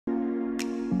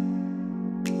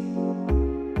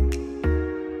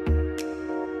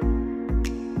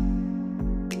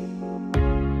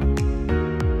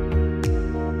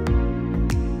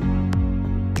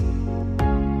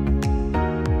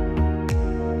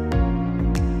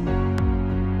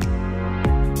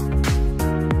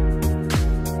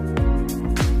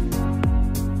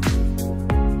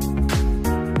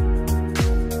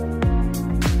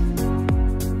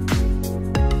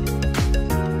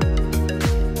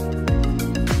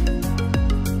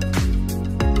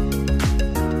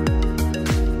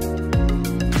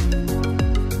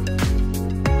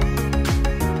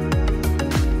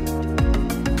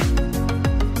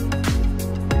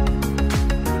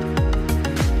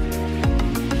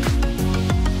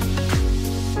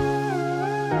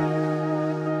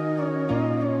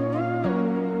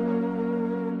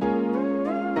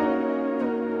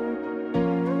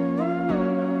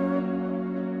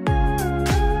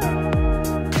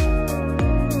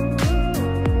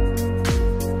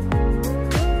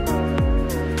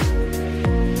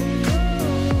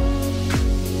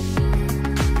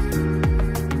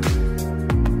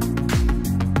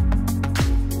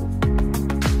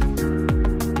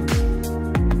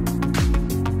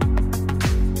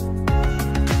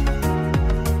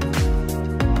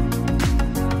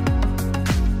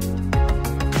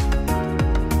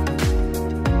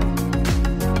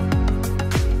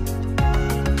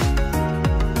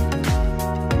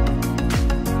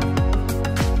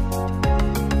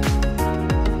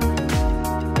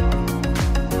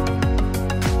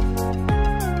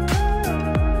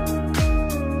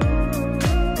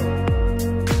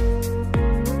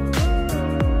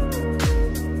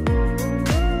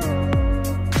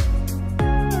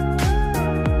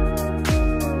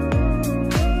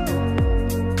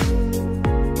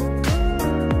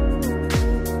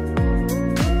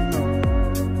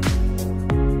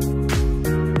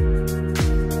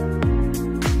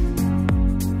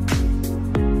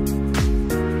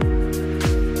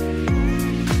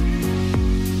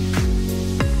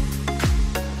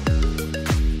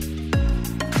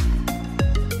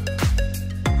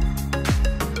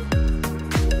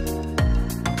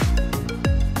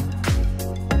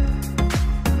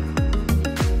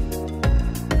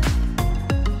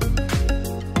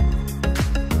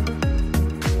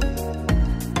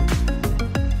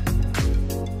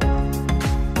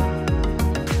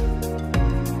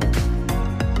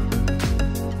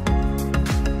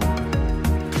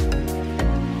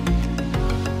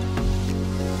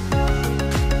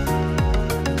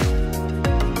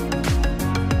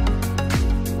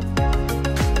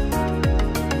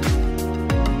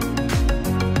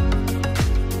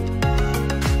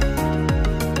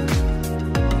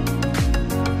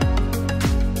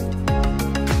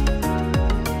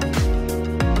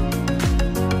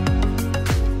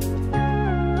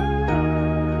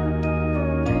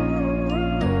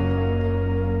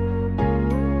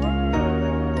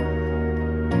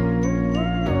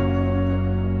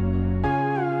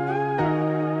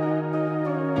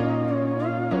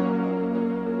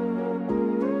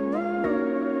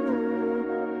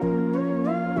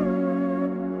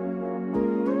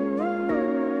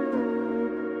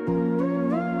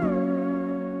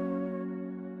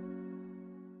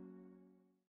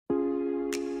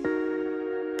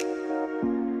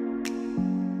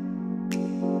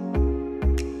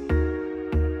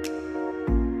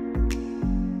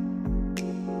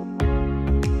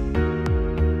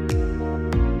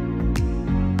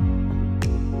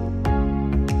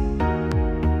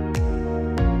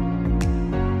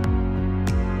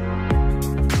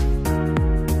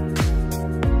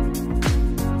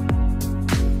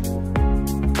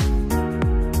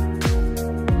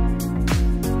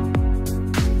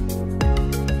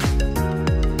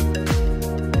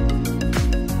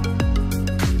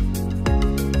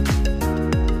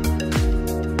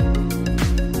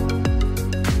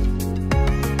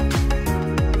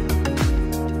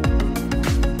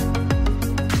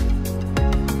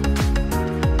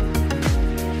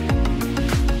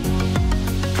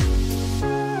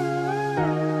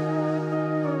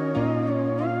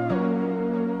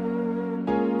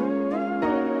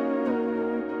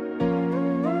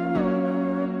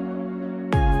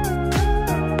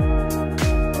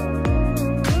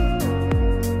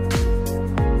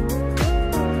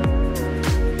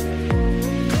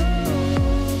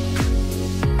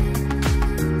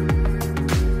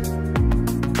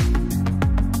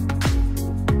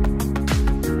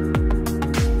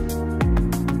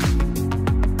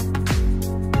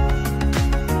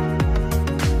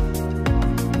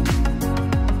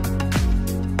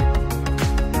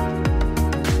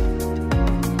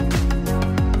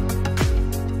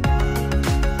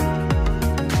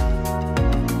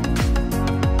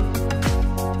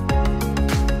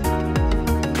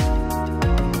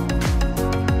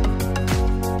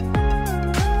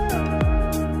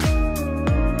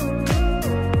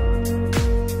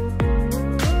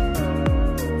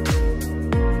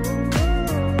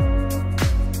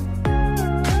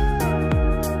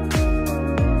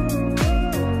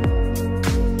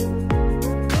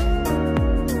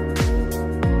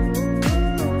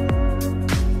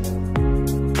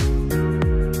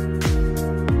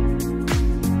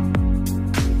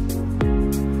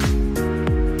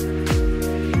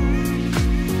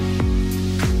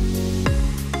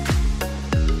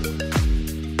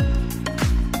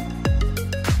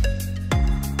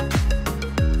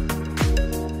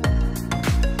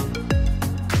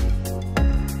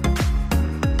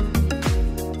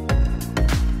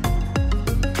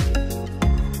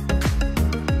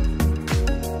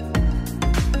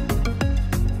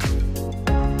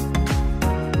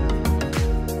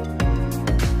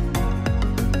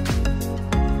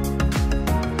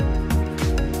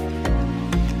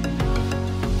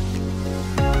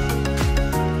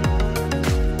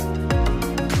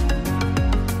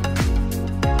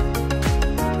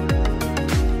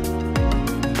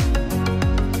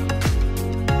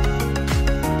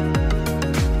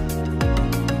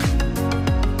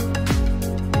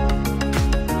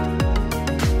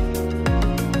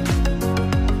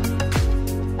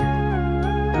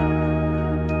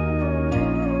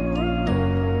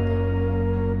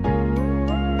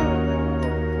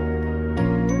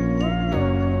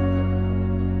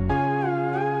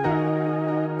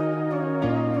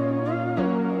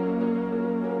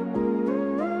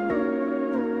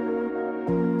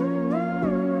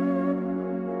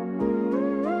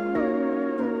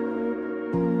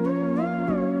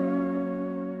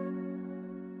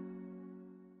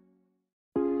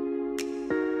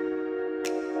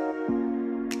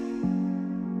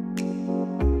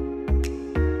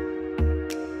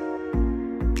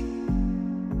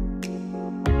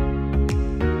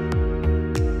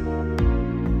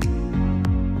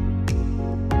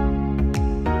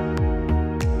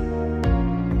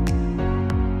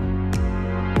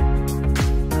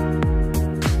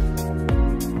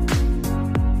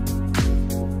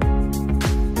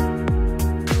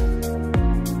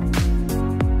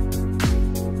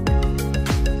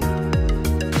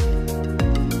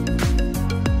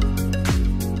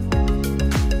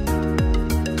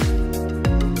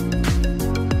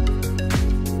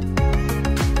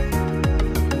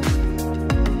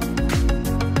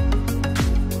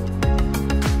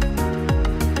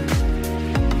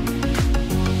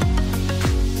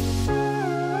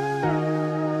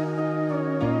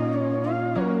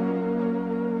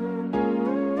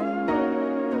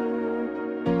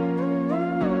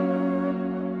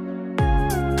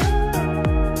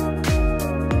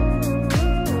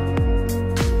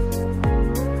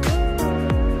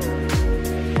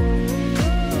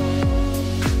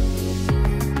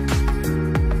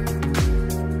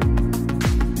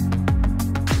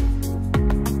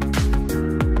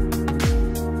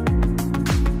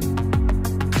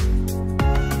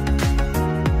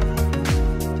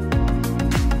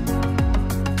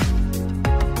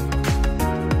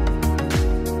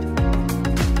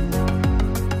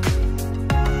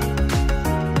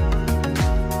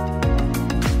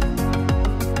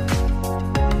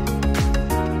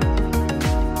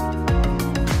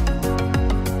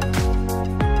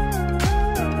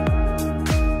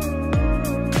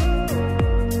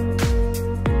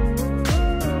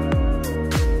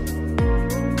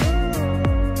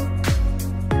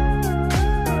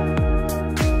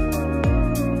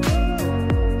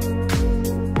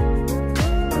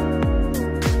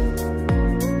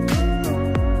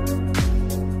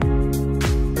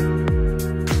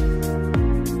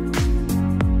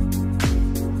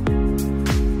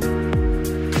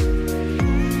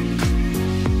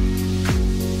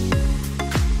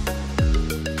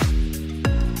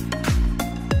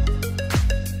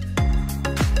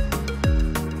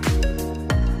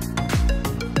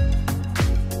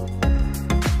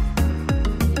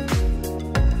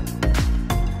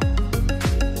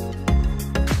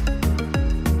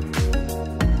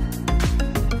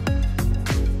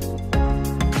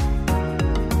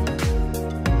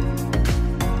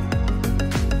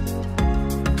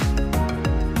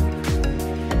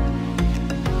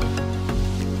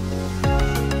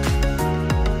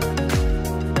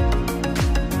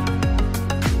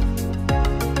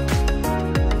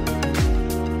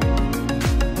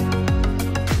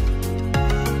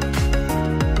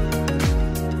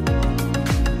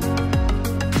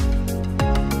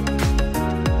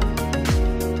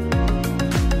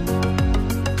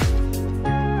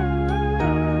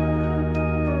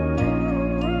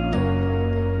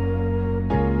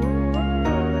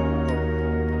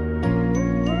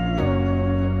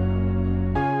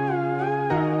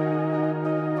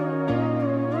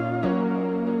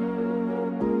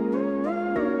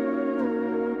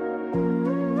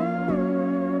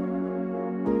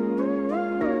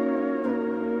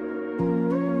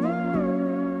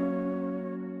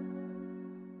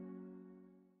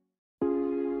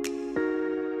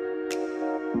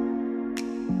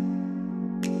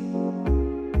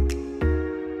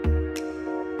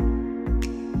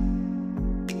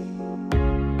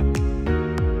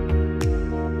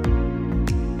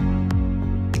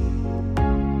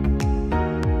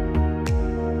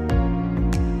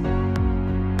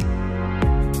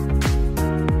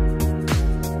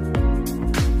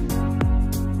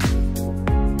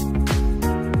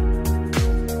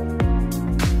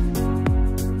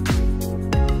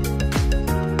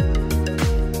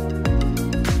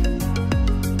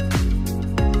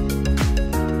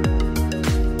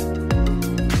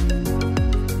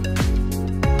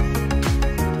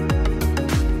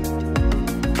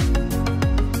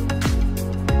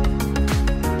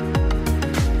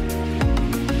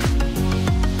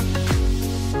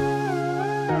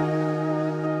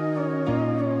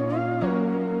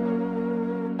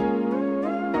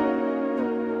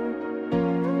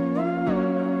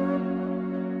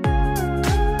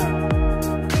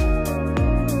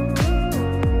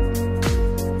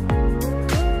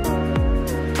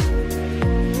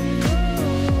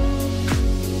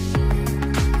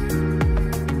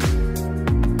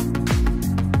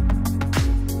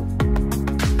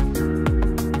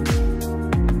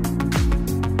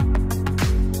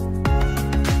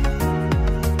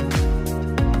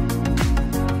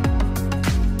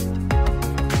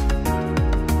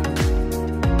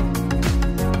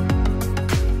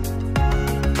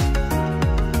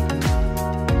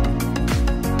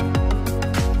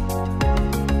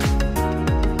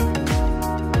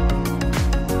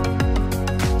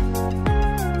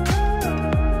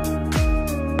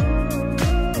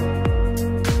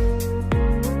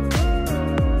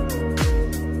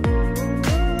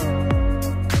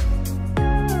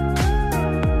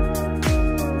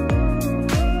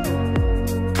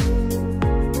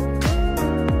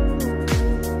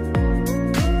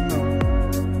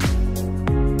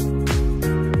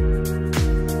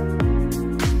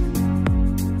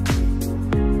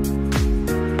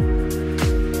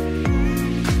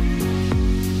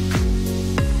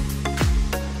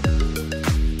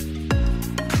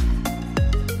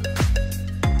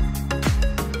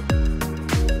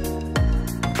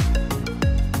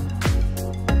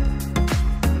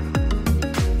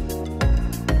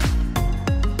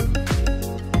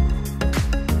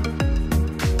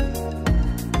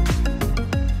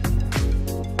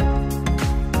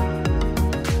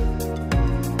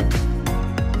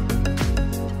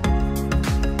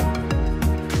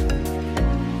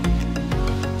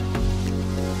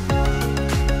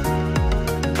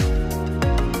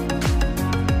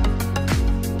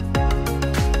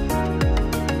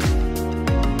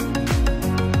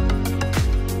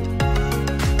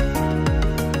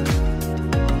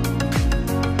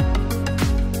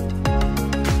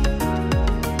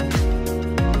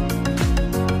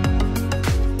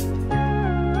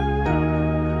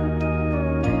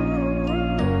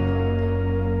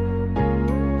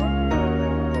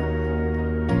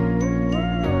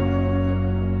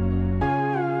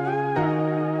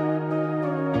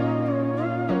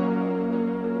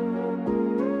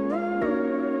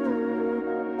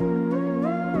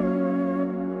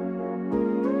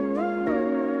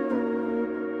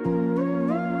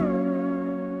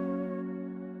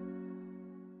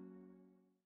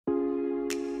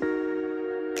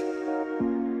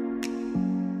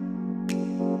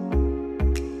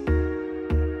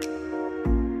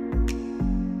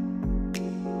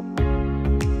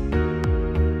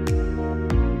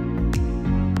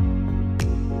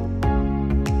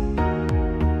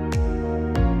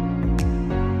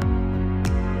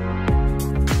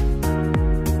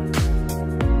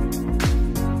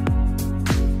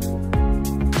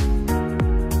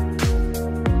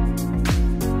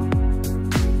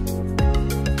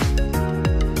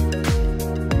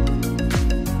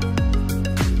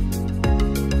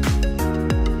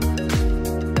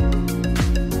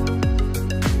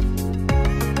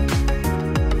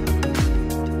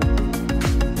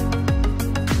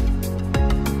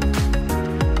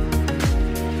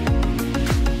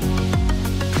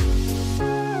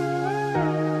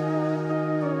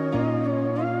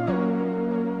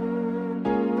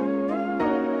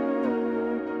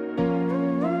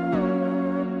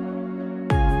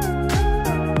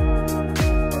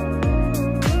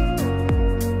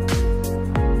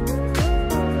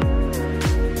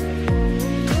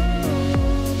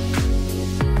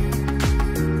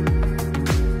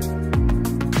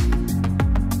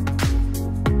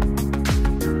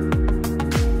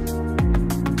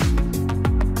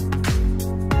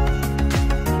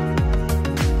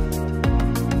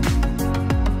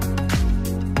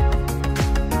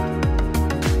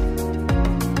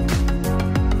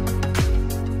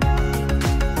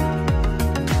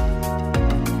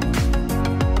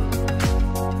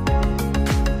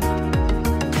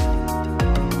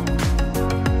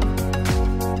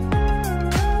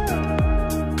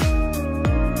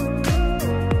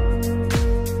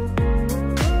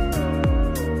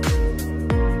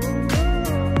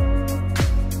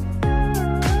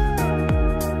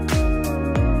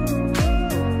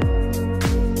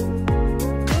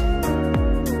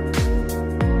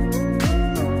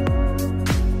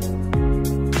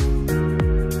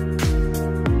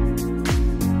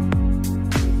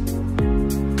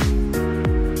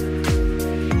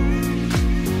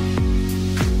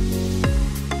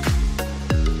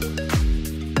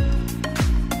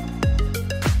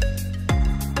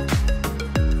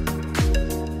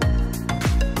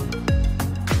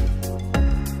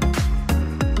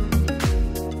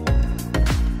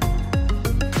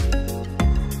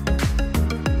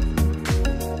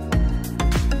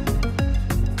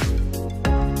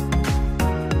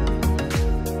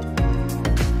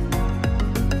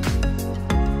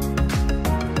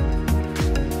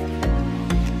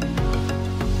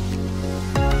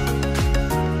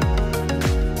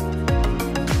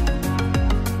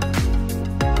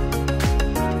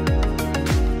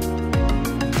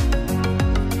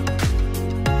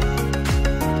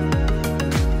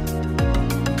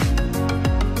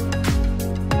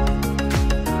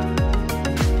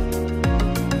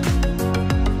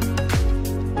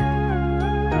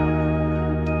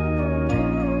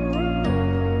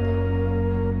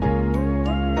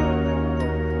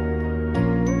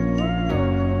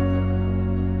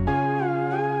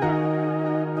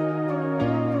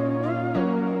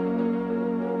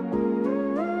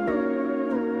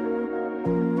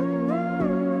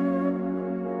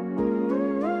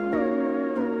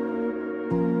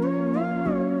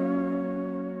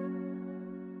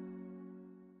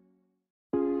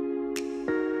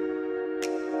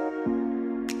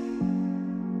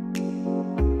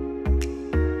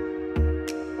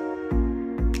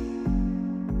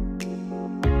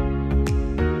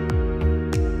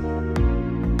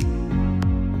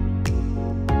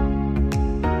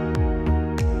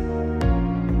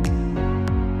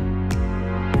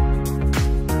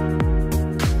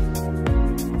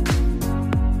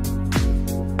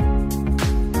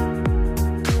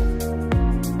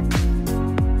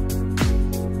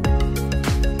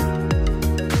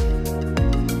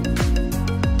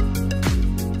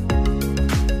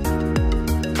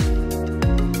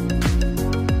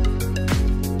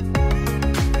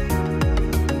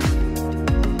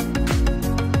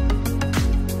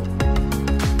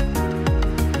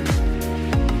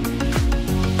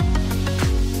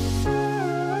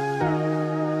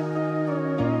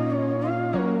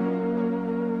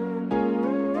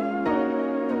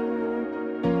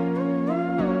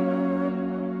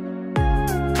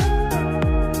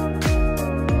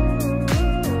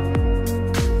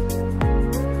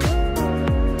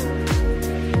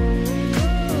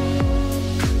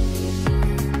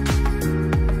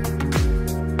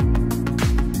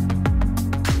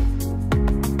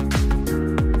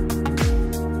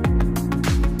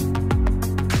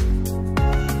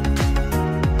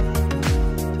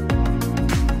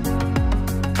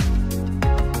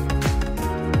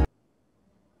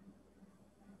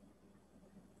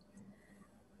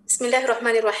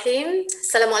Bismillahirrahmanirrahim.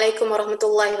 Assalamualaikum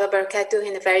warahmatullahi wabarakatuh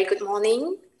and a very good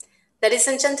morning. Ladies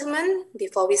and gentlemen,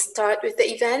 before we start with the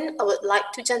event, I would like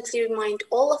to gently remind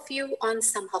all of you on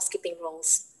some housekeeping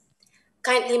rules.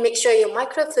 Kindly make sure your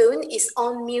microphone is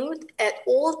on mute at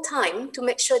all time to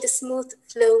make sure the smooth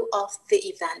flow of the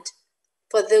event.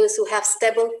 For those who have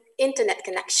stable internet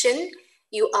connection,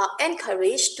 you are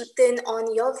encouraged to turn on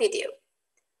your video.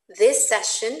 This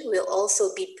session will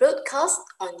also be broadcast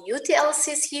on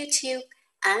UTLC's YouTube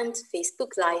and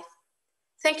Facebook Live.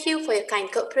 Thank you for your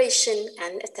kind cooperation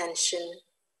and attention.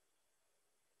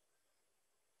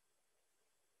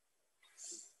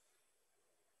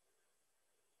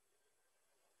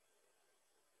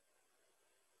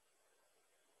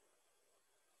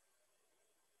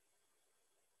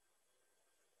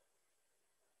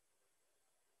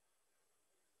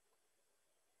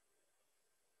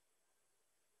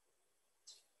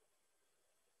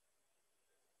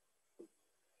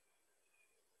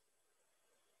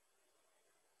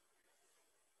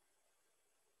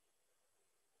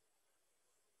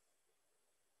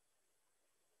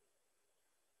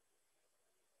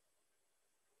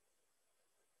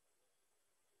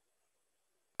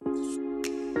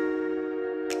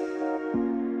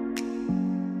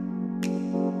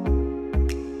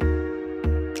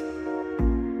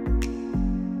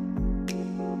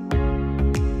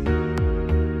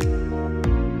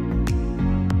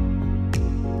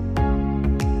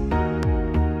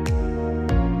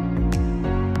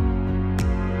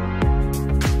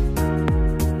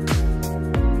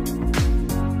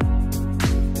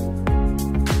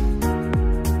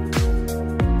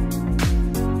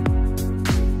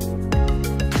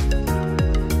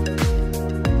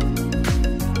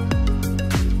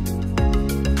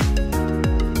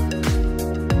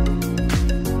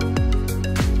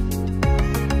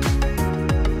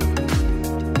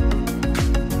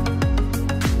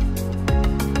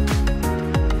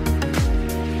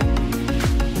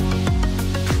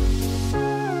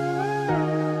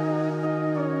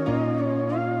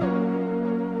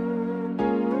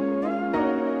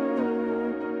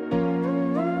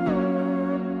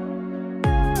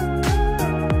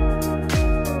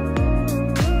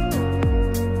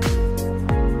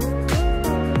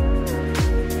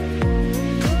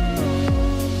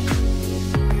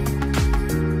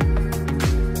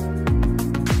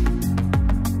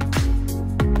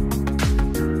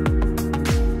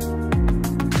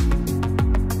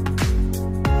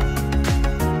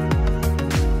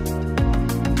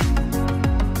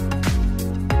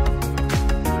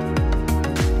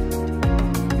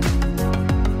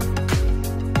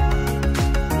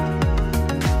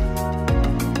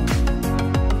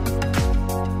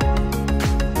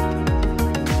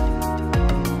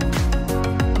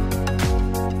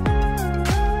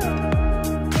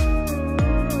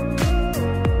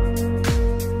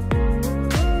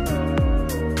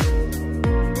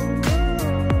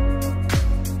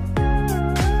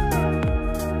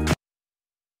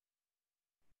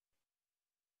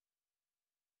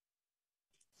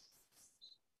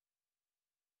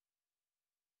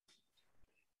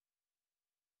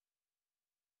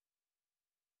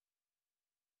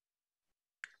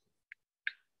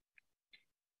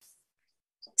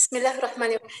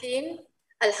 Bismillahirrahmanirrahim.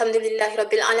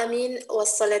 Alhamdulillahirabbil alamin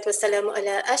wassalatu wassalamu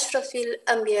ala asyrafil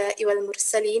anbiya'i wal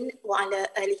mursalin wa ala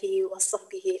alihi wa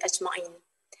sahbihi ajma'in.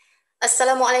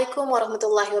 Assalamualaikum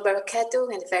warahmatullahi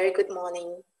wabarakatuh and very good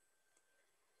morning.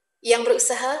 Yang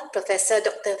Berusaha, Professor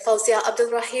Dr. Fauzia Abdul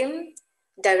Rahim,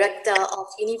 Director of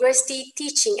University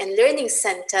Teaching and Learning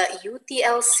Center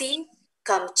UTLC,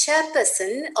 come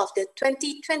Chairperson of the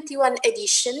 2021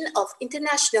 edition of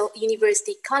International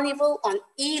University Carnival on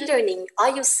E-Learning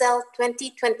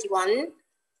IUCEL2021.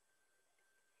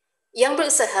 Yang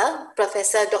Berusaha,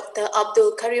 Professor Dr.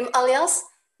 Abdul Karim Alias,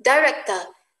 Director,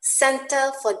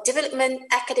 Center for Development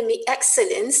Academic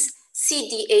Excellence,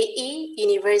 CDAE,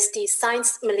 Universiti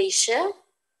Sains Malaysia.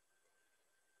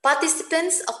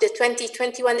 Participants of the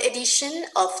 2021 edition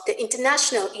of the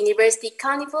International University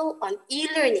Carnival on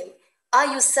E-Learning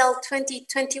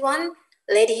IUCEL2021,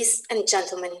 ladies and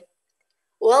gentlemen.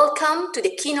 Welcome to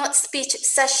the keynote speech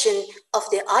session of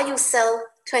the IUCEL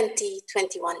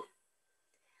 2021.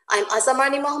 I'm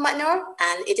Azamarni Muhammad Noor,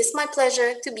 and it is my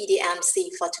pleasure to be the MC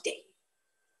for today.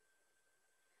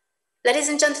 Ladies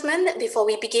and gentlemen, before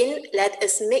we begin, let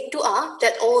us make dua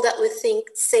that all that we think,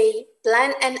 say,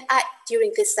 plan, and act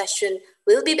during this session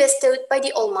will be bestowed by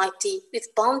the Almighty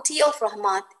with bounty of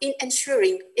rahmat in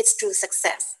ensuring its true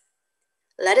success.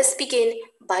 Let us begin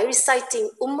by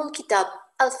reciting Ummul Kitab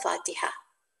Al-Fatiha.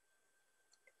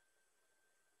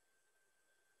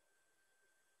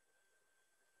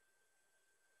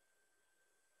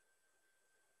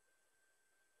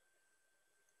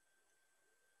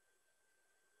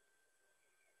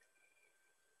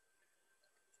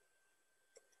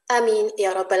 Amin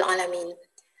Ya Rabbal Alameen.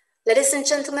 Ladies and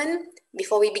gentlemen,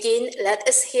 before we begin, let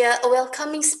us hear a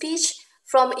welcoming speech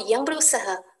from Yang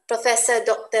Berusaha, Professor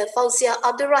Dr. Fauzia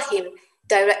Abdul Rahim,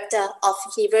 Director of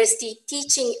University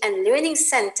Teaching and Learning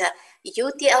Center,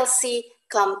 UTLC,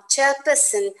 cum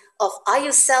Chairperson of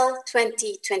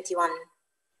IUCEL2021.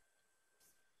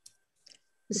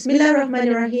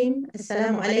 Bismillahirrahmanirrahim.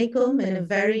 Assalamu alaikum and a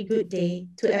very good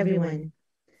day to everyone.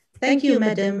 Thank you,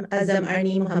 Madam Azam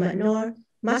Arni Muhammad Noor,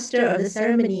 Master of the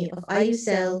Ceremony of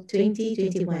IUCEL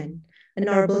 2021,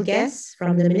 honorable guests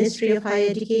from the Ministry of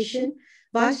Higher Education,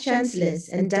 Vice Chancellors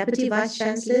and Deputy Vice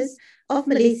Chancellors of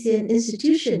Malaysian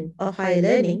Institution of Higher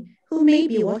Learning who may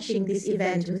be watching this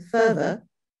event with fervor,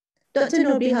 Dr.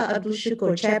 Nobiha Abdul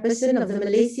Shukur, Chairperson of the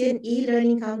Malaysian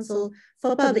E-Learning Council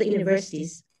for Public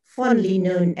Universities, fondly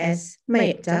known as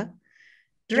MAEPTA,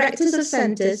 Directors of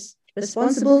Centres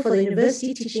responsible for the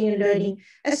University Teaching and Learning,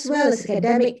 as well as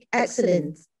academic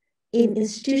excellence in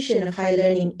Institution of Higher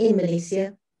Learning in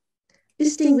Malaysia,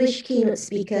 distinguished keynote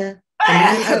speaker,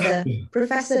 and none other,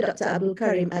 Professor Dr. Abdul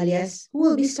Karim Alias, who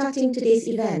will be starting today's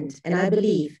event, and I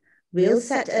believe will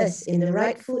set us in the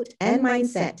right foot and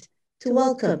mindset to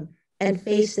welcome and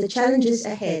face the challenges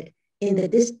ahead in the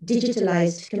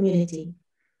digitalized community.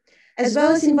 As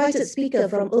well as invited speaker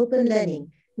from Open Learning,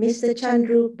 Mr.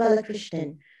 Chandru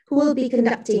Balakrishnan, who will be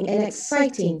conducting an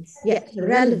exciting yet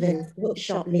relevant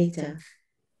workshop later.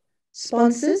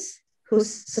 Sponsors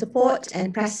whose support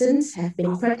and presence have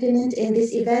been pertinent in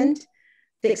this event,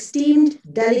 the esteemed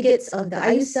delegates of the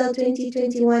IUCEL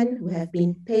 2021 who have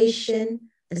been patient,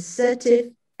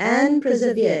 assertive, and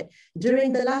persevered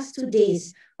during the last 2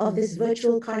 days of this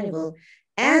virtual carnival,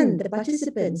 and the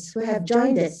participants who have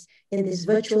joined us in this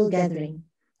virtual gathering.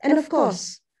 And of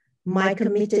course, my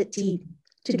committed team,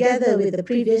 together with the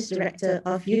previous director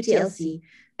of UTLC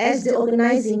as the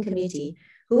organizing committee,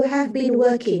 who have been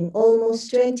working almost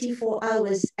 24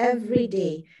 hours every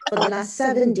day for the last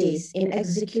 7 days in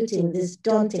executing this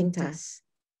daunting task.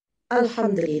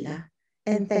 Alhamdulillah,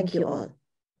 and thank you all.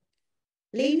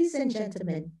 Ladies and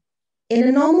gentlemen, in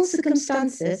a normal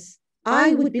circumstances,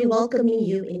 I would be welcoming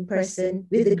you in person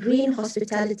with the green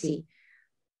hospitality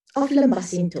of Lembah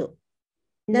Sintok.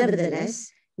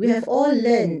 Nevertheless, we have all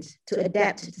learned to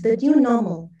adapt to the new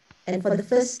normal, and for the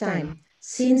first time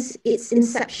since its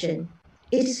inception,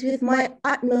 it is with my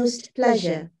utmost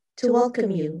pleasure to welcome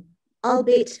you,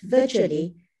 albeit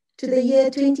virtually, to the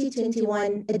year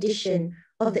 2021 edition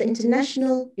of the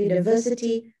International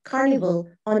University Carnival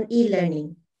on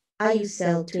E-Learning,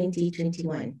 IUCEL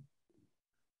 2021.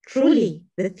 Truly,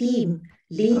 the theme,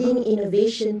 Leading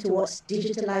Innovation Towards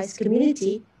Digitalized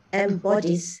Community,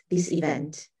 embodies this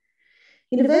event.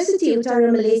 Universiti Utara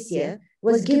Malaysia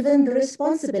was given the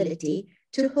responsibility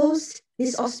to host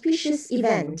this auspicious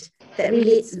event that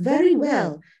relates very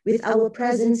well with our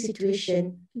present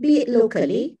situation, be it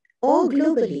locally or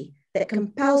globally, that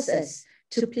compels us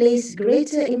to place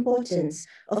greater importance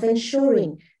of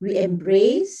ensuring we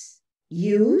embrace,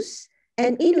 use,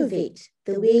 and innovate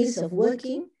the ways of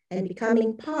working and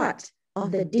becoming part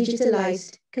of the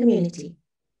digitalized community.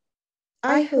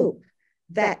 I hope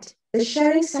that the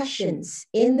sharing sessions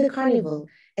in the carnival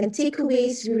and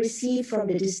takeaways we receive from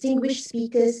the distinguished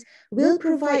speakers will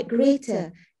provide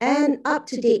greater and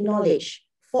up-to-date knowledge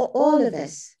for all of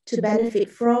us to benefit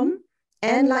from,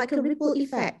 and like a ripple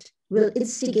effect, will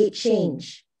instigate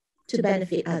change to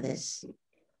benefit others.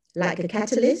 Like a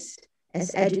catalyst,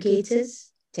 as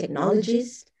educators,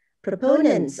 technologists,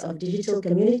 proponents of digital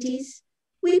communities,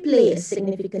 we play a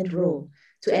significant role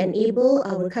to enable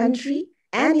our country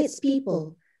and its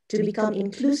people to become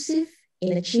inclusive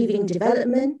in achieving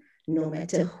development, no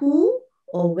matter who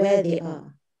or where they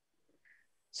are.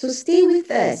 So stay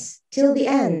with us till the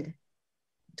end.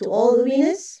 To all the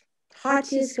winners,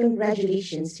 heartiest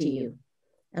congratulations to you.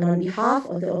 And on behalf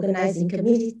of the organizing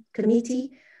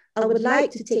committee, I would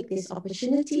like to take this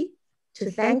opportunity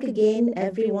to thank again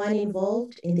everyone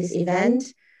involved in this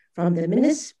event, from the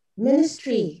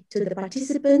ministry to the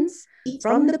participants,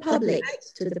 from the public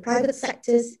to the private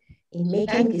sectors, in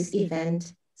making this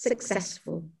event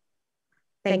successful.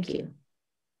 Thank you.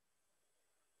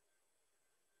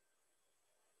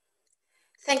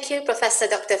 Thank you, Professor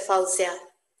Dr. Fauzia.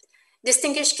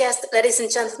 Distinguished guests, ladies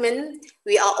and gentlemen,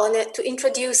 we are honored to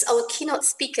introduce our keynote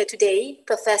speaker today,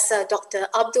 Professor Dr.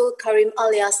 Abdul Karim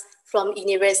Alias from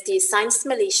Universiti Sains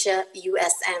Malaysia,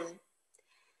 USM.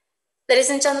 Ladies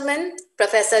and gentlemen,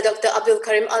 Professor Dr. Abdul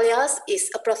Karim Alias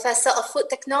is a professor of food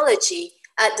technology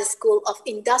at the School of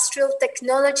Industrial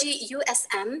Technology,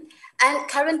 USM, and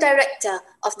current director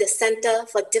of the Center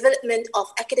for Development of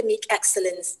Academic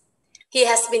Excellence. He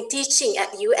has been teaching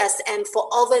at USN for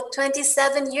over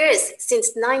 27 years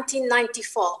since 1994.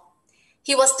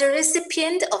 He was the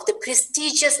recipient of the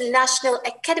prestigious National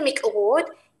Academic Award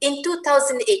in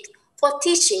 2008 for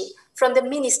teaching from the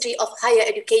Ministry of Higher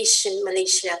Education,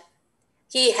 Malaysia.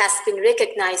 He has been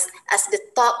recognized as the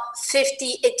top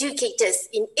 50 educators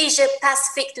in Asia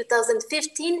Pacific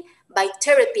 2015 by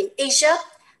Terrapin Asia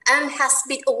and has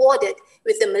been awarded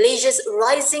with the Malaysia's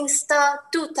Rising Star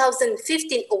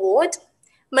 2015 Award,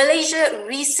 Malaysia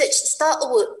Research Star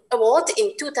Award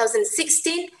in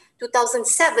 2016,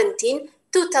 2017,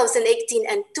 2018,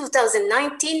 and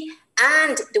 2019,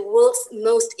 and the world's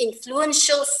most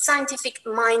influential scientific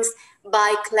minds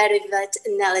by Clarivat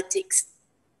Analytics.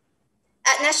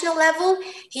 At national level,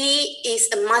 he is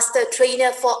a master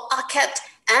trainer for ARCAP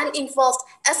and involved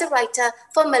as a writer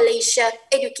for Malaysia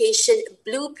Education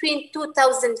Blueprint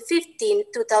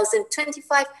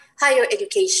 2015-2025 Higher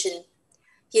Education.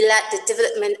 He led the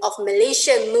development of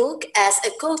Malaysia MOOC as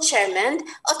a co-chairman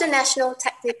of the National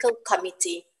Technical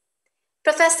Committee.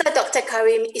 Professor Dr.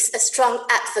 Karim is a strong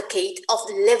advocate of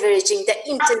leveraging the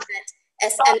internet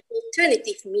as an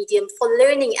alternative medium for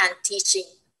learning and teaching.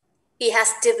 He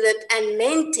has developed and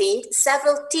maintained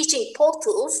several teaching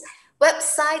portals,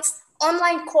 websites,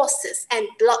 online courses, and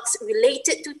blogs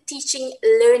related to teaching,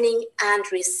 learning,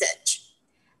 and research.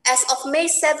 As of May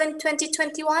 7,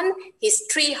 2021, his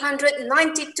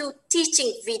 392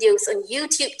 teaching videos on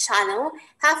YouTube channel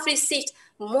have received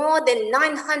more than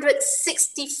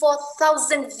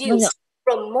 964,000 views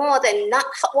from more than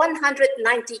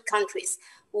 190 countries,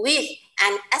 with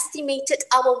an estimated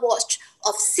hour watch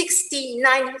of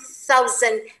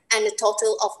 69,000 and a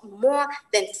total of more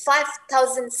than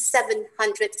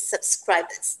 5,700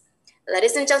 subscribers.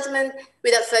 Ladies and gentlemen,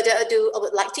 without further ado, I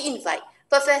would like to invite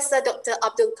Professor Dr.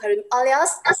 Abdul Karim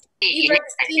Alias to deliver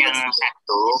his keynote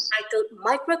titled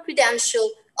Micro-credential,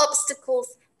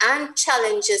 Obstacles and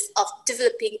Challenges of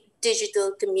Developing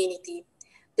Digital Community.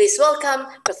 Please welcome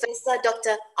Professor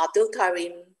Dr. Abdul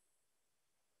Karim.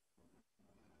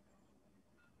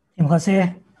 Terima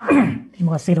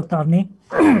kasih Dr. Arni.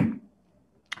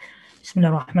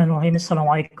 Bismillahirrahmanirrahim.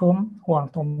 Assalamualaikum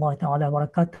warahmatullahi taala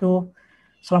wabarakatuh.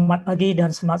 Selamat pagi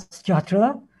dan selamat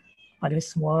sejahtera pada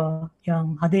semua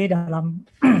yang hadir dalam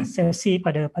sesi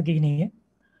pada pagi ini.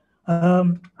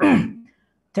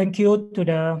 Thank you to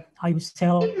the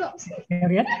IUCEL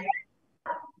area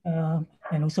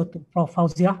and also to Prof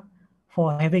Fauzia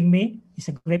for having me. It's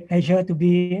a great pleasure to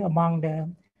be among the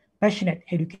passionate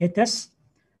educators.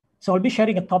 So I'll be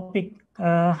sharing a topic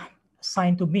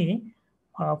assigned to me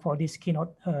for this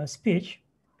keynote speech.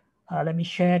 Let me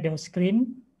share the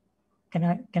screen.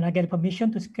 Can I get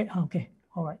permission to screen? Okay,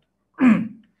 all right.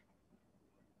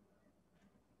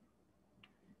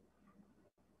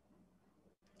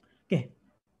 Okay.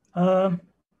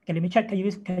 Okay, let me check.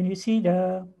 Can you see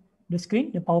the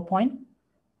screen, the PowerPoint?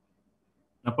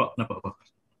 Nampak.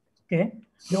 Okay.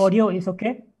 The audio is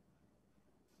okay?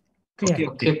 Clear.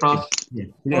 Okay, Prof. Yeah,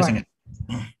 right.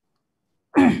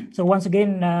 So once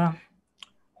again,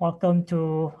 welcome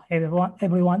to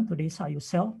everyone to this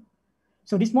IUCEL.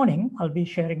 So this morning, I'll be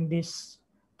sharing this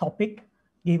topic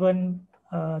given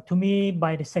to me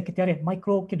by the Secretariat,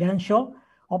 Micro-credential,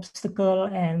 Obstacle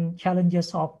and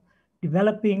Challenges of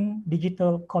Developing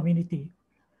Digital Community.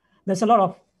 There's a lot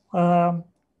of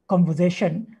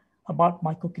conversation about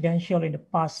micro-credential in the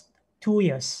past 2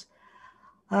 years.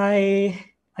 I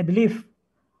believe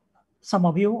some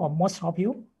of you or most of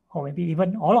you, or maybe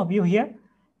even all of you here,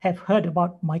 have heard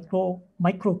about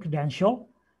micro-credential.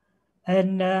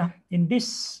 And in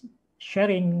this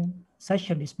sharing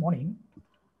session this morning,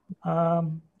 I'll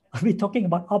be talking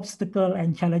about obstacle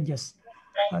and challenges.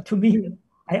 To me,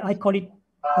 I call it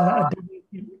a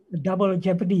double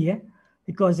jeopardy, yeah?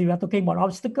 Because we are talking about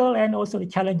obstacle and also the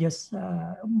challenges,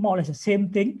 more or less the same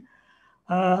thing.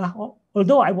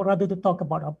 Although I would rather to talk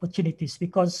about opportunities,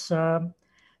 because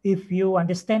if you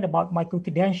understand about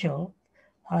micro-credential,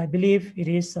 I believe it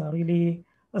is really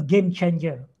a game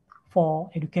changer for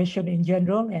education in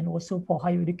general and also for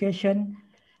higher education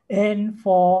and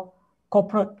for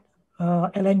corporate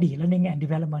L&D, learning and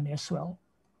development as well.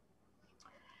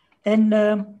 And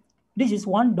this is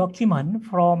one document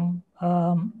from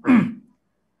a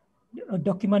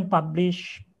document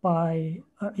published by,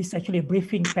 it's actually a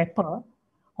briefing paper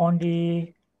on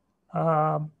the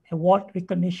award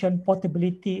recognition,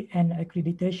 portability and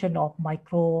accreditation of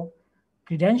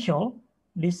micro-credential.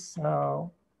 This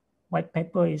white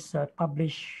paper is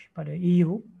published by the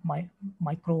EU,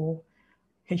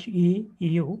 Micro-HE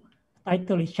EU.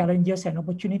 Title is Challenges and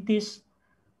Opportunities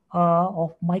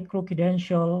of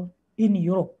Micro-credential in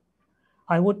Europe.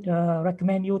 I would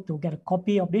recommend you to get a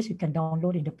copy of this. You can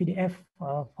download in the PDF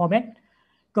format,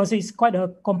 because it's quite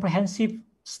a comprehensive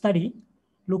study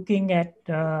looking at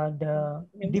the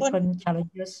different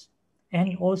challenges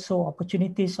and also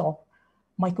opportunities of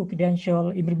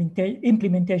micro-credential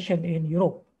implementation in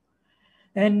Europe.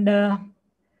 And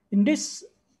in this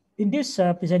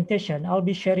presentation, I'll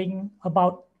be sharing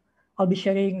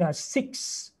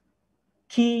 6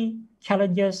 key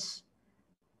challenges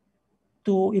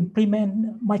to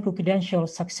implement micro-credential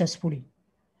successfully.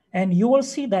 And you will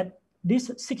see that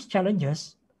these 6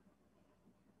 challenges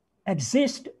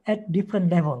exist at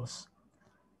different levels.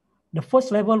 The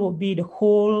first level will be the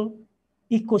whole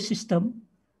ecosystem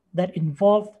that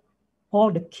involve all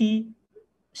the key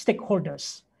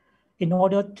stakeholders in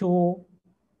order to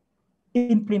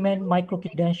implement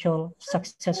micro-credential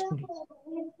successfully.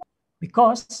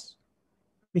 Because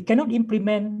we cannot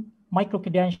implement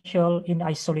micro-credential in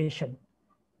isolation.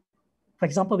 For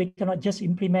example, we cannot just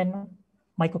implement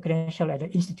micro-credential at the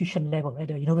institution level, at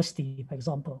the university, for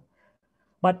example.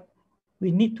 But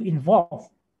we need to involve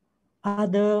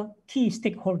other key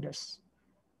stakeholders,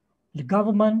 the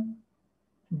government,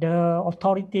 the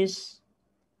authorities,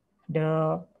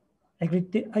 the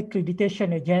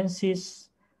accreditation agencies,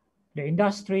 the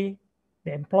industry,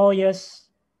 the employers,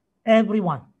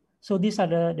 everyone. So these are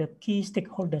the key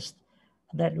stakeholders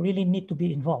that really need to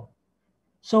be involved.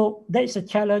 So that is a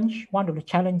challenge, one of the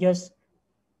challenges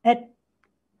at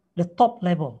the top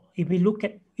level. If we look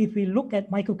at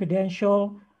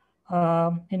micro-credential,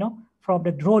 from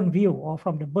the drone view or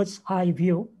from the bird's eye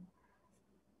view,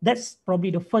 that's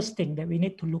probably the first thing that we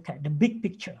need to look at, the big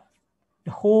picture,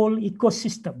 the whole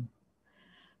ecosystem.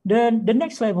 Then the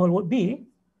next level would be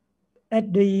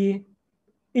at the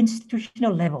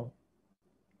institutional level.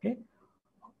 Okay.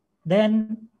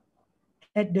 Then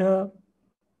at the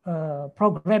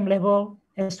program level,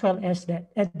 as well as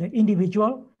at the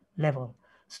individual level.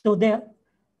 So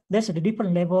there's the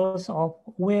different levels of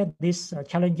where these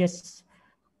challenges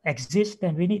exist,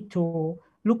 and we need to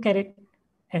look at it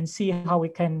and see how we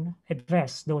can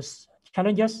address those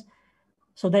challenges,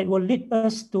 so that will lead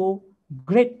us to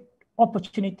great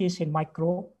opportunities in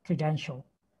micro-credential.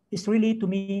 It's really, to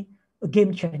me, a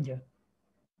game changer.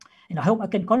 And I hope I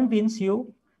can convince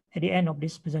you at the end of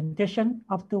this presentation,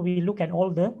 after we look at all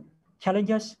the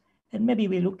challenges, and maybe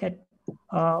we look at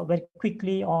very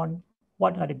quickly on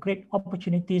what are the great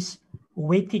opportunities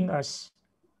waiting us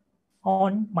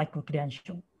on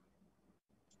micro-credential.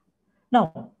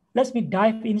 Now, let me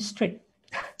dive in straight,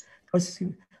 because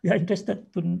we are interested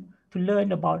to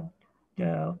learn about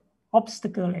the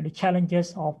obstacle and the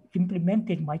challenges of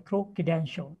implementing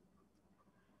micro-credential.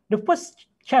 The first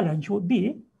challenge would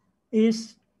be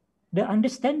is the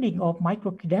understanding of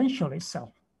micro-credential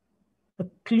itself, a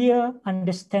clear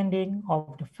understanding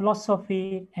of the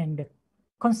philosophy and the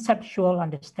conceptual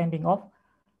understanding of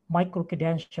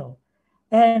micro-credential.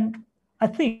 And I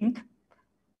think,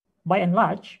 by and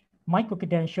large,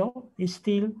 micro-credential is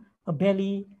still a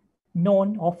barely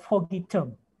known or foggy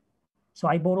term. So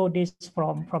I borrowed this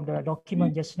from the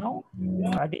document just now.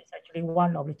 This is actually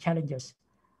one of the challenges,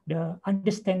 the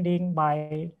understanding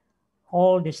by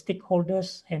all the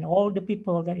stakeholders and all the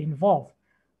people that are involved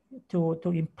to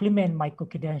implement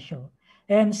micro-credential.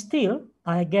 And still,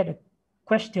 I get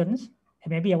questions,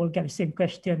 and maybe I will get the same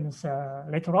questions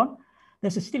later on.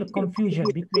 There's still a confusion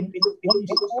between what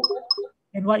is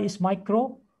and what is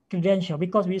micro-credential,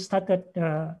 because we started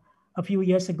a few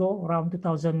years ago, around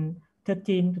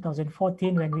 2013,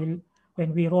 2014,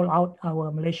 when we roll out our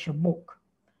Malaysia MOOC.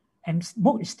 And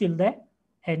MOOC is still there.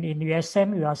 And in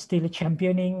USM, we are still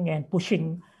championing and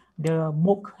pushing the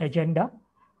MOOC agenda.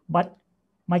 But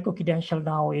micro-credential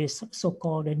now is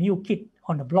so-called a new kid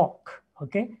on the block,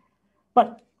 okay?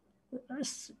 But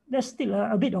there's still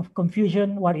a bit of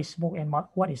confusion, what is MOOC and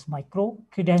what is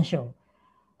micro-credential.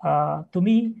 To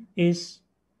me, is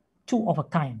two of a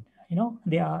kind.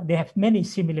 They have many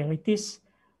similarities,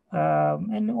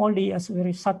 and only a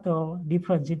very subtle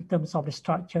difference in terms of the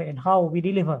structure and how we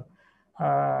deliver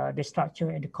the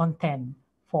structure and the content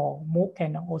for MOOC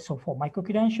and also for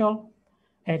micro-credential.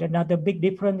 And another big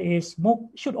difference is MOOC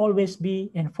should always be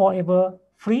and forever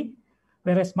free,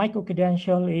 whereas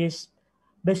micro-credential is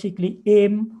basically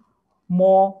aim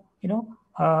more,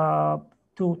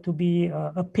 to be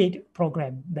a paid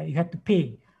program that you have to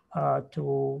pay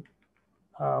to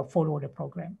follow the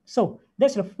program. So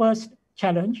that's the first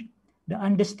challenge, the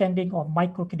understanding of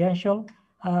micro-credential.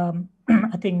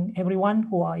 I think everyone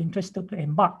who are interested to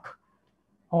embark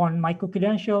on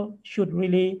micro-credential should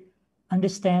really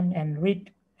understand and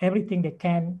read everything they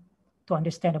can to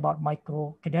understand about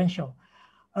micro-credential.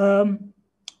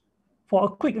 For a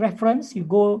quick reference, you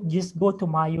just go to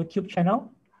my YouTube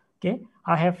channel. Okay,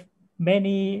 I have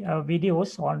many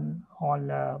videos on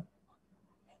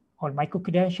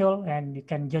micro-credential, and you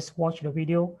can just watch the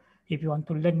video if you want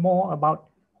to learn more about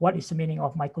what is the meaning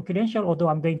of micro-credential, although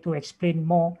I'm going to explain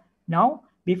more now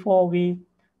before we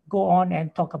go on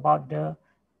and talk about the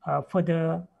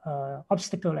further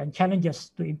obstacle and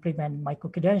challenges to implement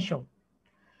micro-credential.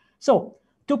 So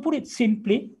to put it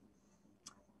simply,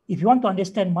 if you want to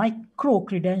understand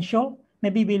micro-credential,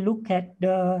 maybe we look at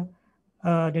the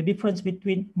difference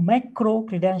between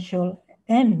macro-credential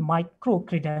and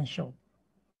micro-credential.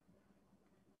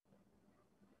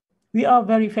 We are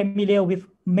very familiar with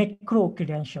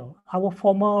macro-credential, our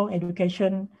formal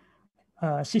education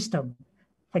system.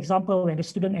 For example, when the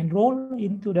student enroll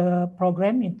into the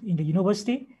program in the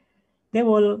university, they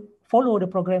will follow the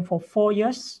program for 4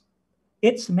 years,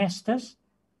 8 semesters.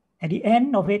 At the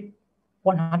end of it,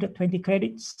 120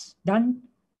 credits done,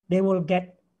 they will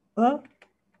get a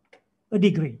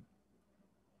degree,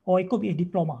 or it could be a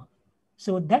diploma.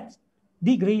 So that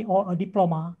degree or a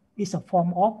diploma is a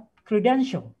form of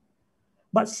credential.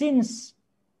 But since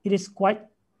it is quite,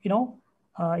 it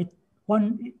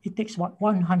takes about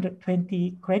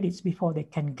 120 credits before they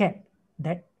can get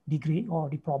that degree or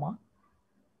diploma.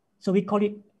 So we call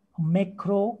it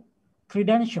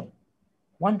macro-credential.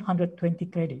 120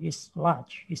 credit is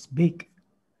large, is big,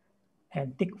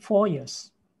 and take 4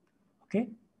 years. Okay,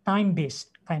 time-based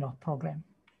kind of program.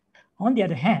 On the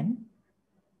other hand,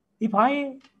 if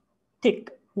I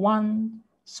take one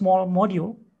small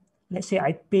module, let's say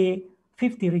I pay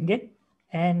 50 ringgit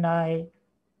and I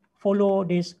follow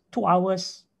this 2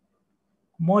 hours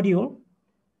module,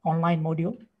 online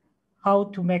module, how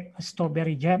to make a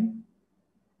strawberry jam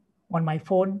on my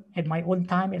phone at my own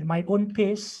time, at my own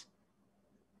pace,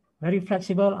 very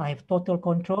flexible. I have total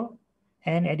control.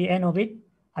 And at the end of it,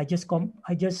 I just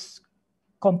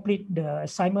complete the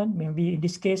assignment, maybe in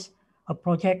this case, a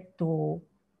project to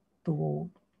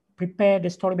prepare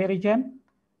the strawberry jam.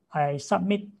 I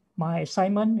submit my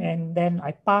assignment and then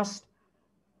I passed.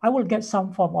 I will get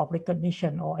some form of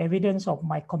recognition or evidence of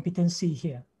my competency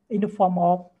here in the form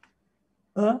of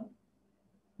a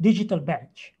digital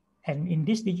badge. And in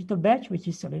this digital badge, which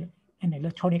is an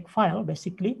electronic file,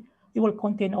 basically, it will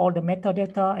contain all the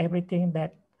metadata, everything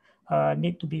that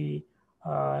need to be,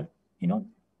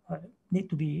 need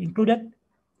to be included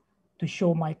to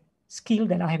show my skill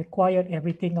that I have acquired,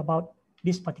 everything about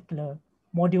this particular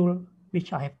module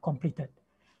which I have completed.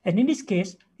 And in this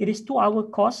case, it is 2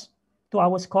 hours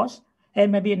course,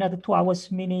 and maybe another 2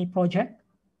 hours mini project,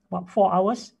 about 4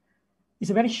 hours.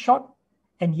 It's very short,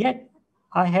 and yet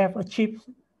I have achieved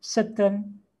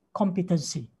certain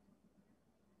competency.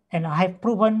 And I have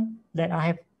proven that I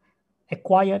have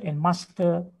acquired and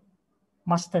mastered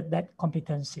that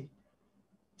competency.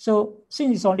 So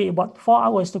since it's only about 4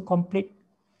 hours to complete,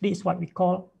 this is what we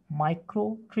call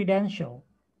micro-credential.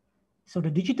 So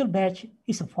the digital badge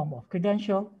is a form of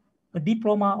credential. A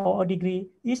diploma or a degree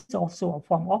is also a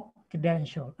form of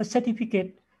credential. A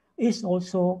certificate is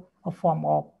also a form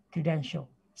of credential.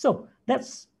 So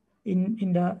that's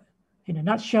in a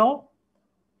nutshell,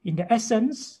 in the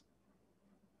essence,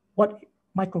 what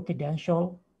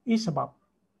micro-credential is about.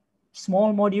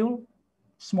 Small module,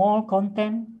 small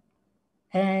content,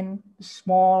 and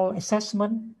small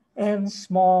assessment, and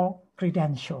small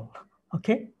credential.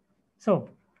 Okay, so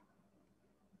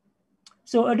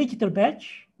a digital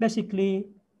badge, basically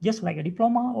just like a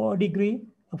diploma or a degree,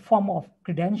 a form of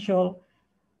credential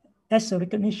as a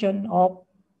recognition of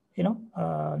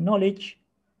knowledge,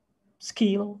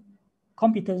 skill,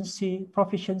 competency,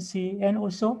 proficiency, and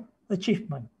also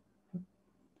achievement.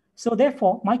 So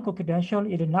therefore, micro-credential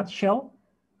in a nutshell,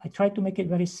 I try to make it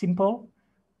very simple,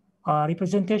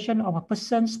 representation of a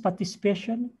person's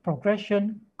participation,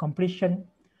 progression, completion,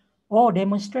 or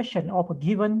demonstration of a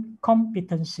given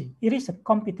competency. It is a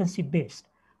competency-based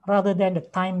rather than the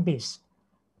time-based,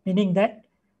 meaning that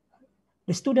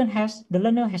the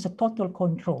learner has a total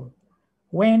control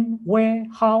when, where,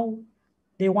 how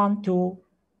they want to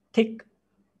take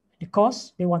the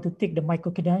course, they want to take the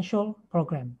micro-credential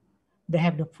program. They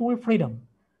have the full freedom,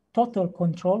 total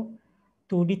control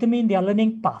to determine their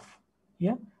learning path.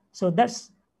 Yeah, so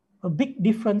that's a big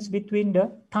difference between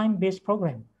the time-based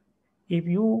program. If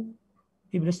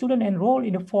the student enroll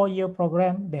in a 4-year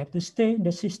program, they have to stay in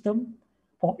the system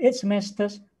for 8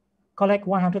 semesters, collect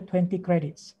 120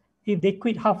 credits. If they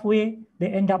quit halfway, they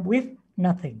end up with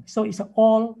nothing. So it's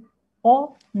all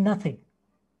or nothing.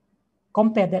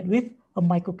 Compare that with a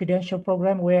micro-credential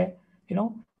program where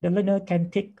the learner can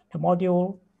take the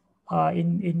module at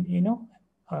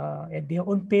their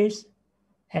own pace,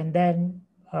 and then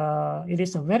it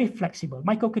is a very flexible.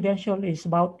 Micro-credential is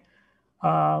about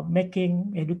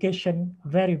making education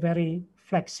very, very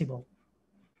flexible.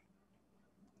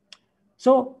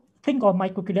 So think of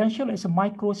micro-credential as a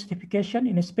micro-certification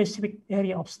in a specific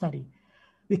area of study.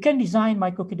 We can design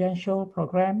micro-credential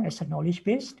program as a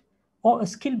knowledge-based or a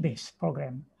skill-based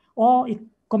program, or a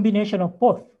combination of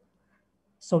both.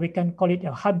 So we can call it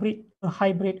a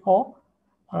hybrid or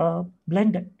a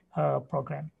blended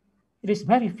program. It is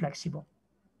very flexible.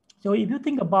 So if you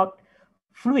think about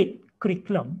fluid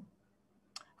curriculum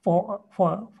for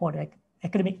the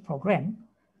academic program,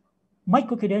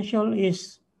 micro-credential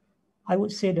is, I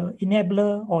would say, the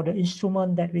enabler or the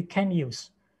instrument that we can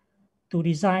use to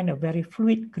design a very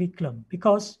fluid curriculum,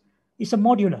 because it's a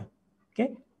modular,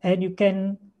 okay? And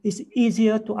it's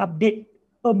easier to update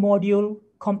a module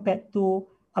compared to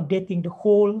updating the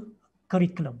whole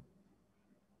curriculum.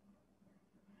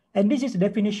 And this is the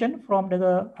definition from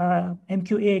the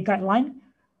MQA guideline.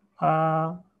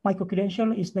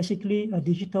 Micro-credential is basically a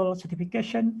digital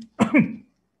certification.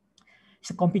 It's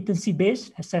a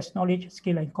competency-based, assess knowledge,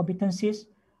 skill, and competencies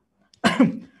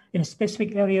in a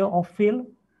specific area or field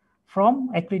from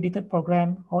accredited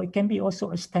program, or it can be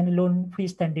also a standalone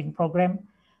freestanding program,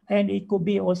 and it could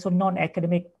be also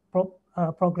non-academic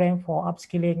program for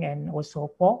upskilling and also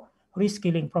for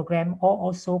reskilling program, or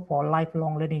also for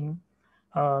lifelong learning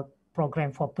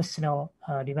program for personal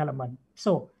development.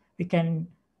 So we can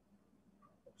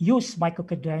use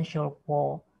micro-credential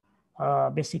for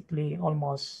basically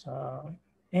almost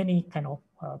any kind of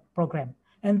program.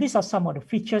 And these are some of the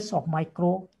features of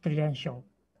micro-credential.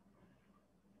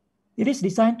 It is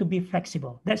designed to be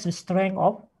flexible. That's the strength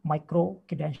of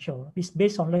micro-credential. It's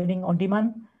based on learning on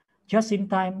demand, just in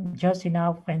time, just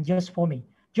enough, and just for me.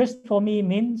 Just for me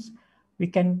means we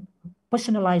can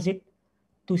personalize it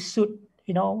to suit,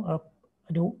 you know,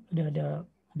 the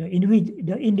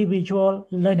individual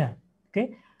learner.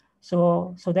 Okay,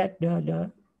 so that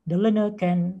the learner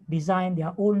can design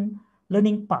their own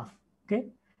learning path. Okay,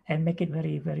 and make it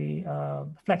very, very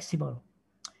flexible.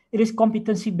 It is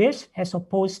competency-based as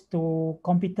opposed to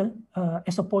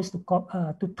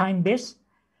time-based,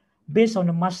 based on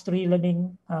the mastery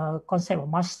learning concept of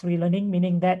mastery learning,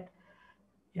 meaning that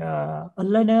a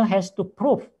learner has to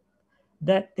prove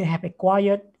that they have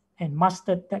acquired and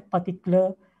mastered that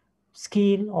particular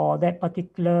skill or that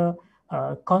particular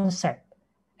concept,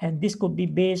 and this could be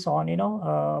based on, you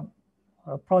know,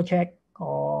 a project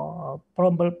or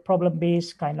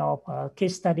problem-based kind of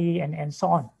case study and so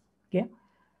on. Okay.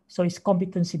 So it's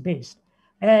competency-based.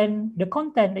 And the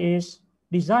content is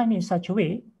designed in such a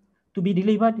way to be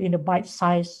delivered in a bite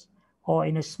size or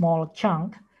in a small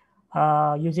chunk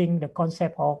using the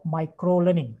concept of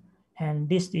micro-learning. And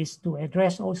this is to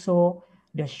address also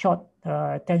the short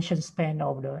attention span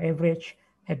of the average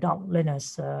adult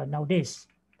learners nowadays.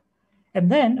 And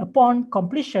then upon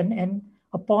completion and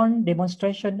upon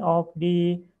demonstration of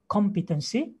the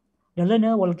competency, the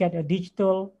learner will get a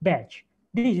digital badge.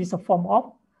 This is a form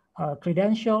of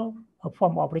credential, a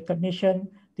form of recognition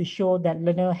to show that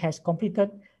learner has completed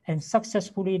and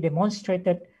successfully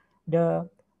demonstrated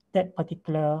that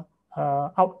particular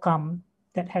outcome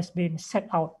that has been set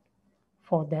out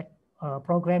for that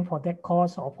program, for that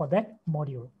course, or for that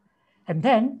module. And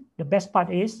then the best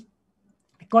part is,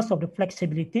 because of the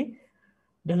flexibility,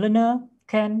 the learner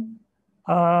can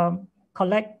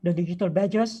collect the digital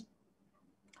badges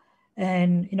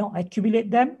and, you know,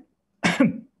 accumulate them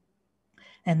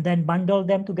and then bundle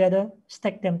them together,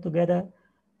 stack them together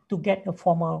to get a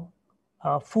formal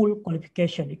full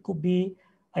qualification. It could be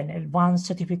an advanced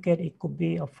certificate, it could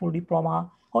be a full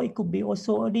diploma, or it could be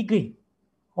also a degree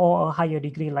or a higher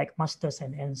degree like masters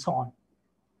and so on.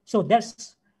 So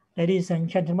that's, ladies and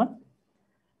gentlemen,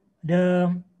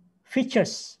 the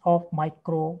features of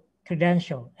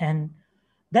micro-credential. And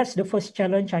that's the first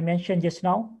challenge I mentioned just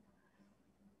now.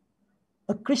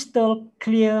 A crystal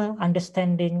clear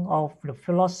understanding of the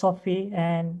philosophy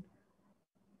and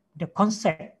the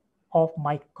concept of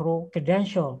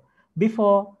micro-credential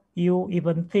before you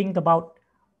even think about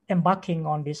embarking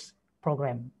on this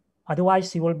program.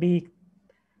 Otherwise, you will be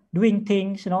doing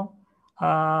things, you know,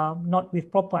 not with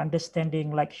proper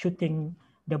understanding, like shooting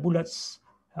the bullets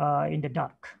in the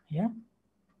dark. Yeah.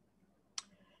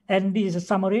 And this is a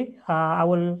summary. I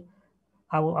will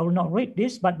not read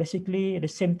this, but basically the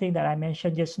same thing that I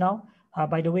mentioned just now.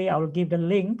 By the way, I will give the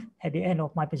link at the end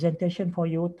of my presentation for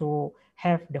you to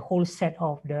have the whole set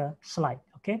of the slide,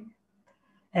 okay?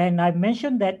 And I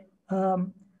mentioned that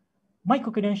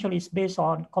micro-credential is based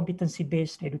on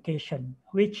competency-based education,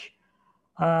 which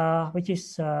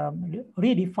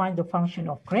redefines the function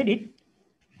of credit,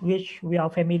 which we are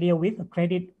familiar with. A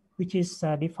credit which is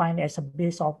defined as a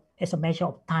measure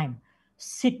of time,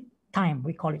 sit time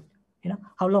we call it.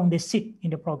 How long they sit in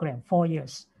the program, 4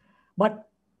 years. But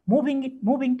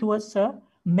moving towards a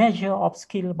measure of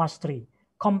skill mastery,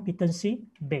 competency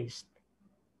based.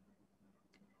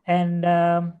 And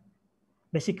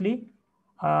basically,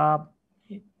 the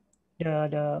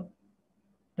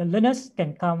learners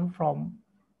can come from,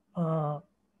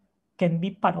 can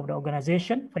be part of the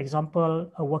organization, for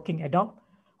example, a working adult,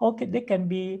 or they can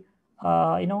be,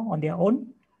 on their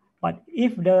own. But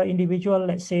if the individual,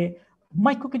 let's say,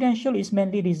 micro-credential is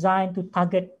mainly designed to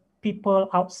target people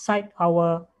outside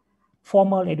our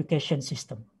formal education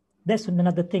system. That's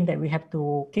another thing that we have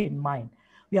to keep in mind.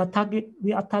 We are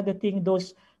targeting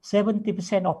those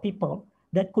 70% of people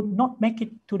that could not make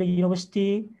it to the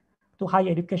university, to higher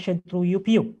education through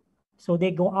UPU. So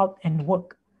they go out and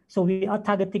work. So we are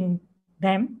targeting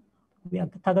them. We are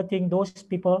targeting those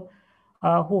people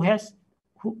who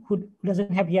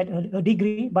doesn't have yet a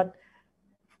degree, but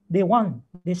they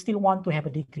still want to have a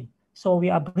degree. So we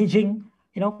are bridging,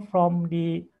 from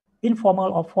the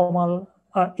informal or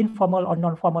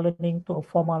non-formal learning to a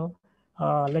formal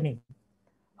learning,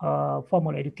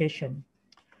 formal education.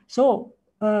 So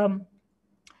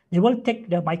they will take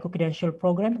the micro-credential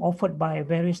program offered by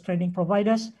various training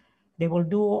providers. They will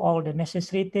do all the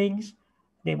necessary things.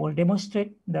 They will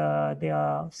demonstrate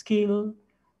their skill,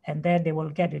 and then they will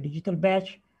get a digital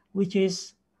badge, which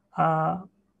is, of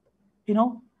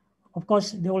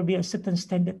course, there will be a certain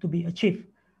standard to be achieved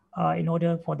in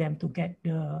order for them to get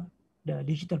the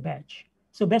digital badge.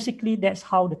 So basically, that's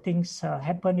how the things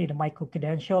happen in the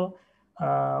micro-credential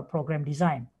program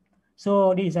design.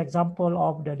 So this is an example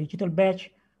of the digital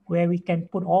badge where we can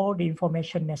put all the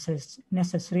information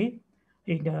necessary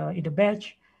in the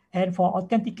badge. And for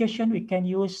authentication, we can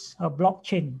use a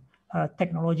blockchain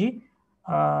technology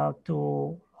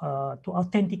to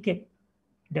authenticate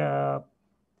the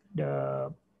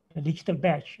digital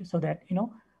badge, so that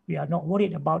we are not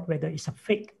worried about whether it's a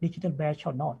fake digital badge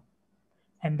or not.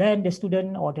 And then the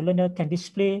student or the learner can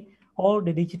display all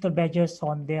the digital badges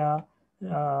on their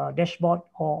dashboard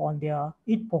or on their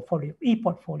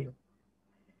e-portfolio.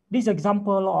 This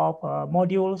example of a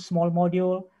module, small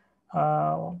module,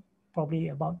 probably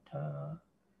about,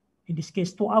 in this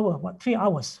case, 2 hours, about 3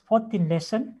 hours, 14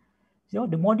 lessons.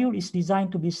 The module is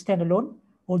designed to be standalone,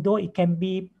 although it can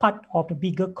be part of the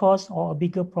bigger course or a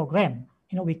bigger program.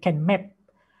 We can map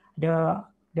the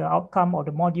outcome of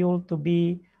the module to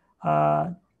be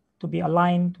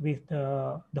aligned with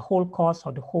the whole course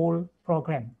or the whole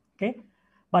program. Okay,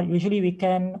 but usually we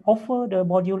can offer the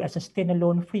module as a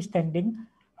standalone, freestanding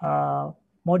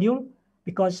module,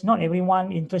 because not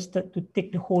everyone interested to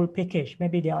take the whole package.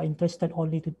 Maybe they are interested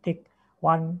only to take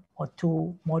 1 or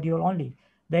 2 module only.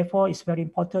 Therefore, it's very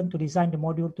important to design the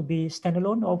module to be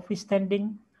standalone or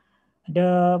freestanding.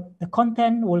 The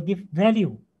content will give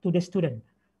value to the student.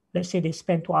 Let's say they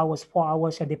spend 2 hours, 4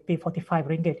 hours, and they pay 45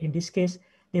 ringgit. In this case,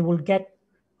 they will get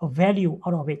a value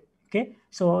out of it. Okay,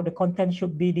 so the content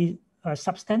should be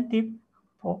substantive,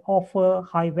 offer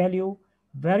high value,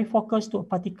 very focused to a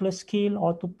particular skill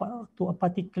or to a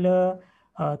particular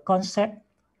concept,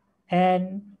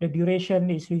 and the duration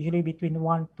is usually between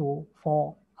 1 to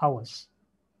 4 hours.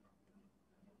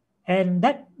 And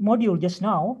that module just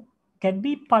now can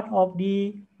be part of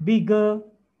the bigger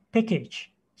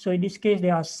package. So in this case,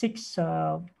 there are 6,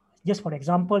 just for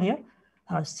example here,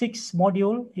 6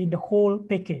 modules in the whole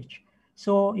package.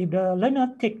 So if the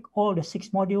learner take all the 6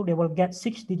 modules, they will get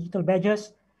 6 digital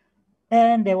badges,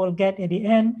 and they will get at the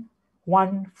end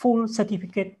 1 full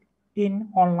certificate in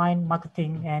online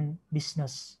marketing and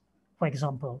business, for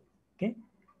example. Okay,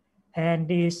 and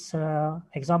this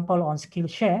example on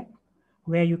Skillshare,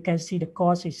 where you can see the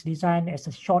course is designed as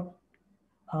a short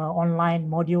online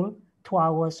module, 2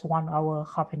 hours, 1 hour,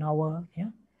 half an hour. Yeah.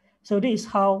 So this is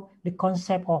how the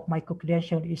concept of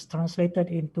micro-credential is translated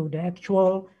into the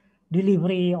actual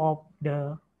delivery of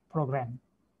the program.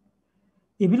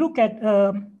 If you look at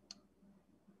a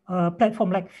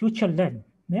platform like Future Learn,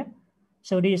 yeah.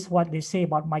 So this is what they say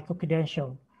about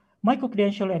micro-credential.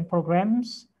 Micro-credential and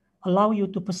programs allow you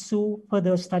to pursue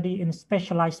further study in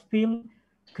specialized field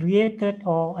created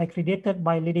or accredited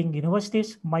by leading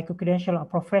universities. Micro-credential are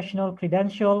professional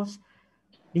credentials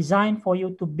designed for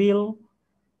you to build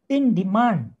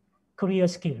in-demand career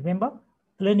skill. Remember,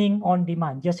 learning on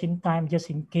demand, just in time, just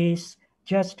in case,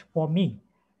 just for me.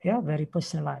 Yeah, very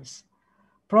personalized.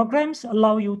 Programs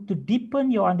allow you to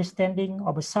deepen your understanding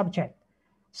of a subject.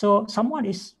 So someone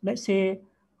is, let's say,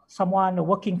 someone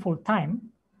working full-time,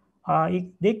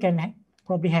 they can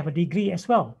probably have a degree as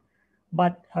well,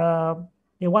 but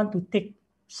they want to take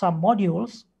some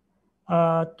modules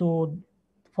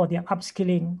for their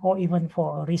upskilling or even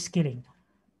for reskilling.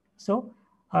 So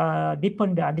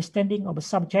deepen the understanding of a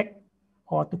subject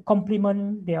or to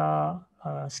complement their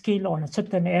skill on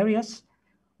certain areas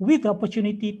with the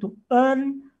opportunity to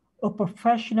earn a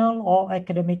professional or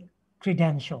academic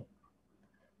credential.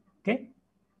 Okay.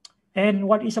 And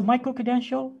what is a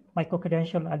micro-credential?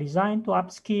 Micro-credentials are designed to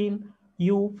upskill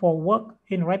you for work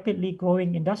in rapidly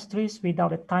growing industries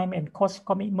without the time and cost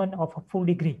commitment of a full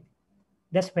degree.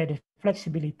 That's where the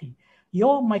flexibility.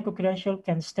 Your micro-credential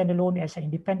can stand alone as an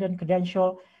independent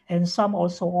credential, and some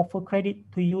also offer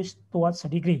credit to use towards a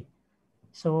degree.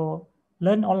 So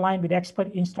learn online with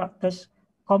expert instructors,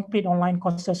 complete online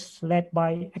courses led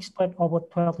by experts over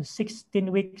 12 to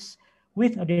 16 weeks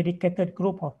with a dedicated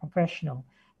group of professionals.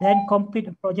 Then complete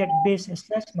a project-based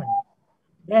assessment.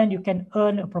 Then you can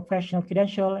earn a professional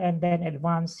credential and then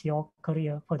advance your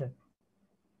career further.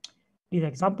 This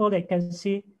example that you can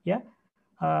see, yeah,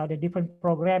 the different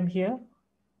program here.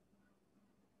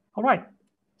 All right,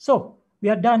 so we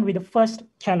are done with the first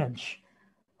challenge.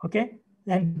 Okay,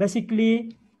 and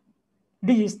basically,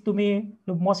 this is to me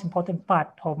the most important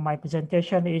part of my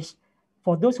presentation is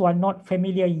for those who are not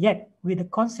familiar yet with the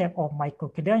concept of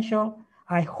micro-credential,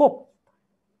 I hope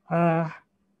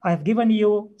I've given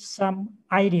you some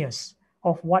ideas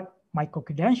of what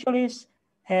micro-credential is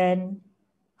and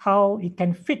how it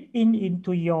can fit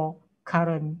into your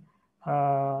current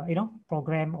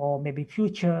program or maybe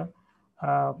future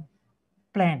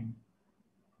plan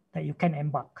that you can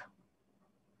embark.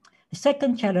 The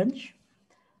second challenge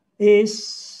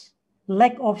is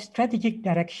lack of strategic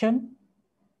direction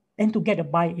and to get a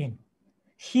buy-in.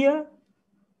 Here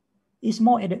is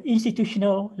more at the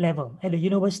institutional level, at the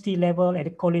university level, at the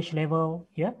college level.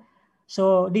 Yeah.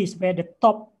 So this is where the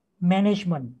top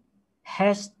management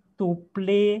has to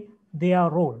play their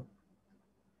role.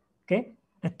 Okay.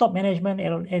 The top management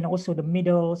and also the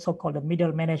middle, so-called the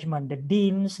middle management, the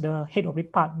deans, the head of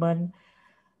department,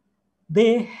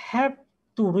 they have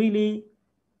to really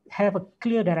have a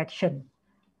clear direction.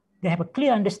 They have a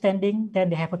clear understanding, then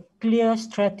they have a clear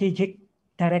strategic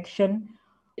direction,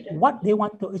 what they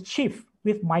want to achieve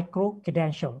with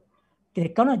micro-credential. They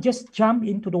cannot just jump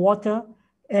into the water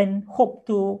and hope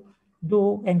to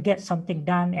do and get something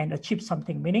done and achieve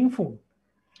something meaningful.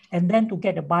 And then to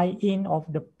get the buy-in of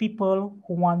the people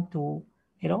who want to,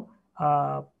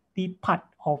 be part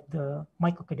of the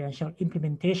micro-credential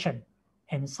implementation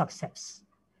and success.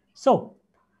 So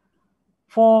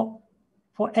for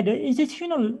at the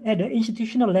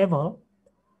institutional level,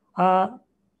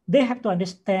 they have to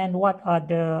understand what are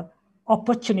the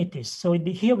opportunities. So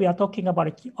here we are talking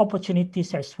about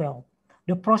opportunities as well,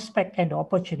 the prospect and the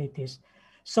opportunities.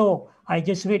 So I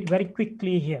just read very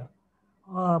quickly here.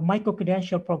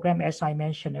 Micro-credential program, as I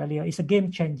mentioned earlier, is a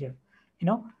game changer.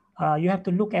 You have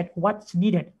to look at what's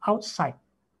needed outside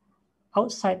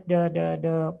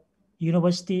the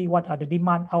university, what are the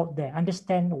demand out there,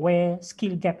 understand where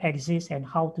skill gap exists and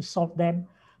how to solve them,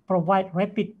 provide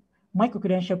rapid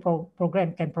micro-credential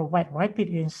program can provide rapid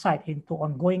insight into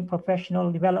ongoing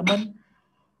professional development.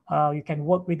 You can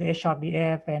work with the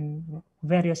HRDF and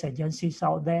various agencies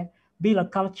out there, build a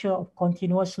culture of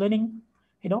continuous learning.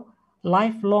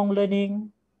 Lifelong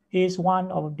learning is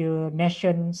one of the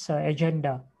nation's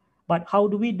agenda. But how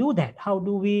do we do that? How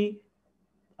do we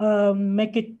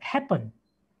make it happen?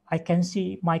 I can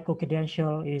see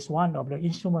micro-credential is one of the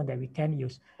instruments that we can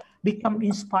use. Become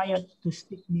inspired to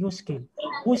seek new skill,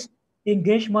 boost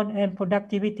engagement and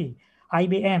productivity.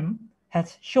 IBM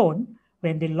has shown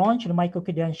when they launched the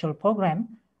micro-credential program,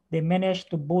 they managed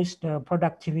to boost the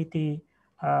productivity,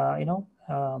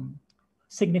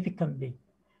 significantly.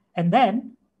 And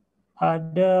then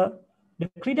the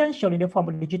credential in the form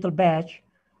of digital badge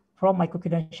from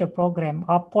micro-credential program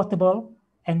are portable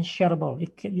and shareable.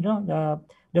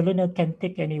 The learner can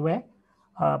take anywhere,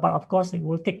 but of course it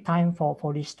will take time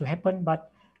for this to happen.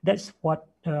 But that's what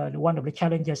one of the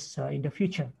challenges in the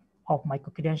future of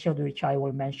micro-credential, which I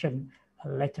will mention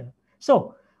later.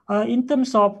 So in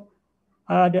terms of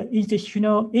the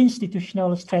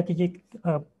institutional strategic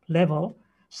level,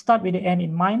 start with the end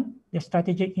in mind, the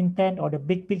strategic intent or the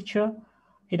big picture.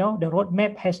 The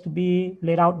roadmap has to be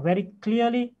laid out very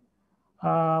clearly.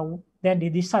 Then they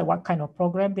decide what kind of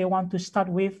program they want to start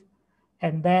with,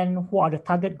 and then who are the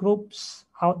target groups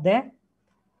out there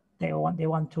they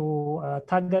want to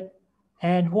target,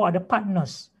 and who are the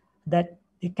partners that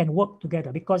they can work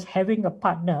together. Because having a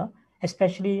partner,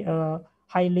 especially a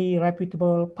highly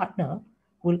reputable partner,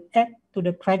 will add to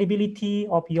the credibility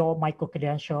of your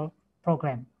micro-credential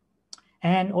program.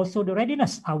 And also the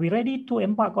readiness. Are we ready to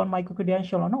embark on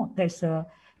micro-credential or not? That's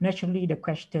naturally the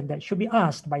question that should be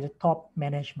asked by the top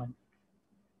management.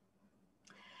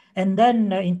 And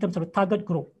then in terms of the target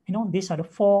group, these are the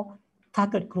 4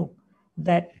 target group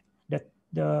that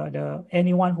the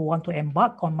anyone who want to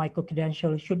embark on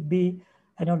micro-credential should be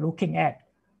looking at.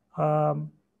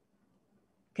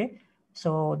 Okay,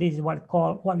 so this is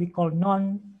what we call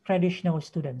non-traditional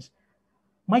students.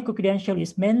 Micro-credential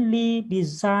is mainly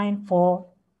designed for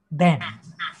them,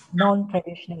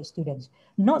 non-traditional students,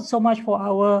 not so much for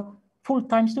our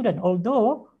full-time student.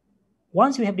 Although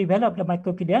once we have developed the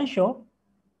micro-credential,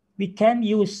 we can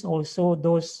use also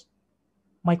those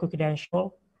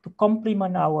micro-credential to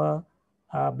complement our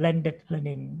blended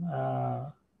learning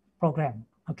program.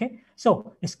 Okay,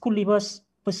 so the school leavers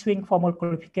pursuing formal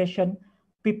qualification,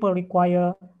 people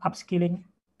require upskilling,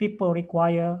 people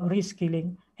require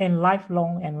reskilling, and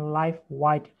lifelong and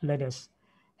life-wide learners.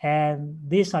 And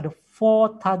these are the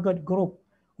 4 target group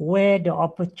where the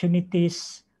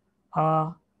opportunities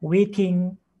are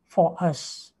waiting for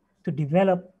us to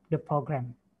develop the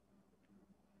program.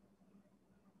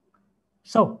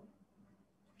 So,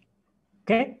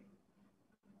 okay,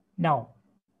 now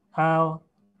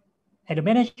at the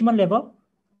management level,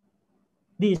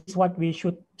 this is what we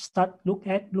should start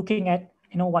looking at,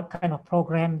 what kind of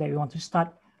program that we want to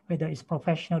start, whether it's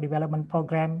professional development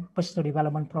program, personal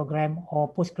development program,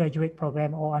 or postgraduate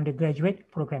program, or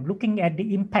undergraduate program, looking at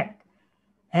the impact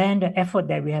and the effort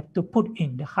that we have to put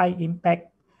in, the high impact,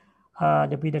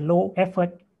 with the low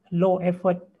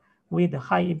effort with the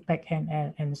high impact,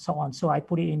 and so on. So I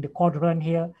put it in the quadrant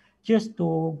here just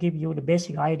to give you the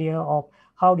basic idea of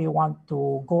how they want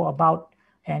to go about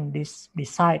and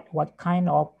decide what kind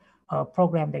of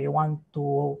program they want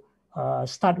to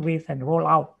start with and roll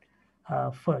out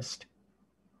first.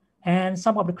 And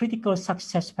some of the critical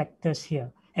success factors here.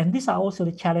 And these are also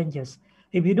the challenges.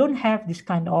 If you don't have this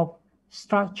kind of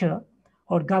structure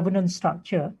or governance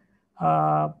structure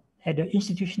at the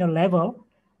institutional level,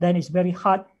 then it's very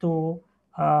hard to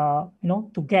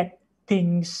to get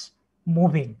things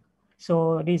moving.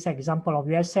 So this example of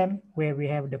USM, where we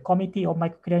have the committee of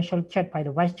micro-credential chaired by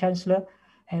the Vice Chancellor,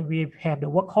 and we have the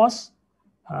workhorse.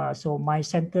 So my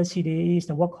center CDAE is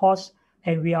the workhorse,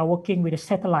 and we are working with the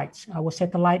satellites. Our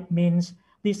satellite means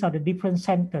these are the different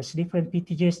centers, different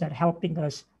PTJs that are helping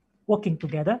us working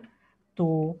together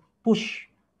to push,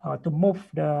 to move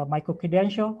the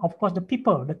micro-credential. Of course, the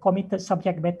people, the committed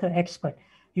subject matter expert.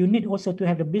 You need also to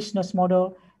have the business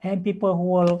model and people who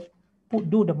will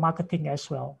do the marketing as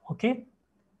well, okay?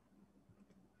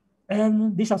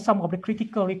 And these are some of the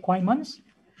critical requirements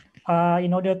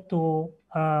in order to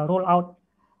roll out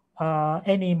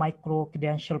any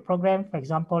micro-credential program. For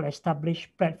example,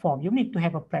 establish platform. You need to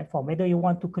have a platform, whether you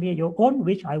want to create your own,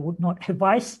 which I would not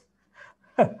advise.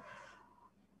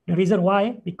 The reason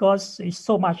why, because it's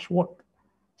so much work.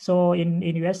 So in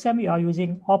USM, you are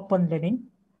using open learning.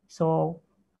 So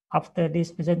after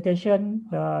this presentation,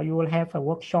 you will have a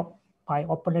workshop by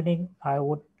open learning. I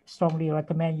would strongly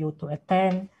recommend you to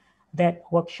attend that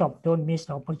workshop. Don't miss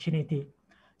the opportunity.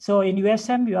 So in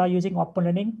USM, you are using open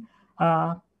learning.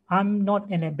 I'm not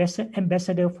an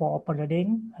ambassador for open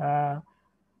learning,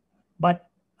 but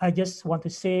I just want to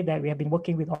say that we have been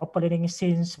working with open learning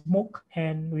since MOOC,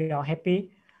 and we are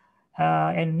happy.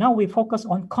 And now we focus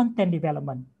on content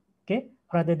development, okay,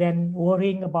 rather than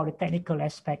worrying about the technical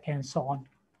aspect and so on.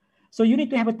 So you need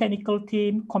to have a technical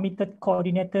team, committed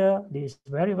coordinator. This is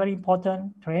very, very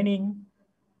important. Training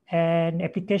and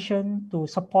application to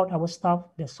support our staff,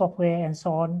 the software and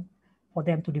so on, for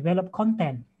them to develop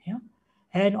content. Yeah?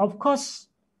 And of course,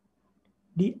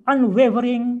 the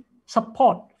unwavering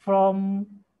support from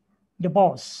the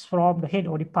boss, from the head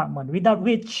of department, without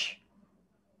which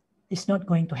it's not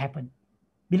going to happen.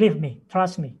 Believe me,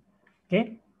 trust me,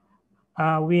 okay?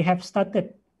 We have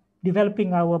started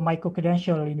developing our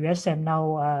micro-credential in USM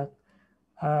now.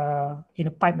 In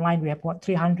a pipeline, we have what,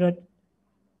 300,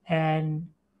 and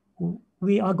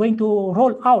we are going to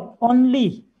roll out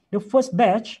only the first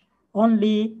batch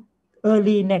only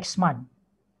early next month.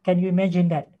 Can you imagine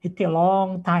that? It takes a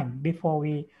long time before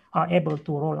we are able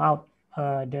to roll out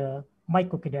the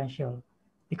micro-credential,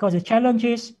 because the challenge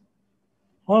is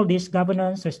all this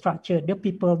governance, the structure, the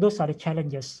people, those are the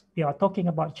challenges. We are talking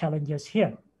about challenges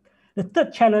here. The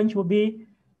third challenge will be,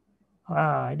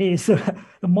 this is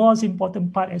the most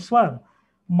important part as well,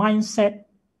 mindset,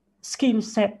 skill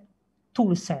set,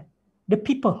 tool set, the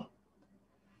people,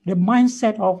 the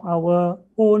mindset of our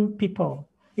own people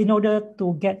in order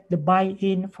to get the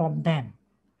buy-in from them.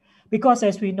 Because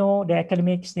as we know, the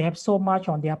academics, they have so much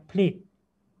on their plate.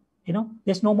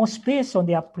 There's no more space on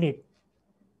their plate.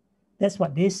 That's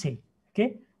what they say,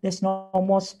 okay? There's no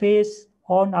more space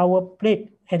on our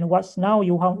plate, and what's now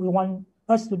you want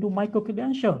us to do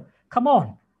micro-credential. Come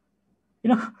on,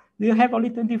 we have only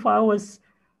 24 hours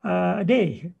a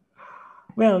day.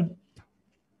 Well,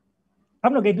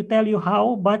 I'm not going to tell you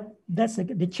how, but that's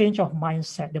the change of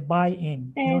mindset, the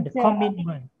buy-in, the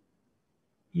commitment.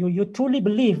 You truly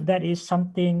believe that is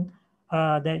something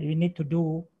that you need to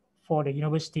do for the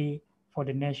university, for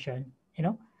the nation,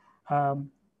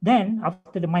 then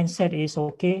after the mindset is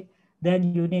okay,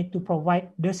 then you need to provide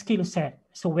the skill set.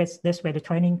 So that's where the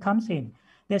training comes in.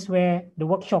 That's where the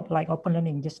workshop like open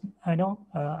learning, just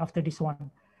after this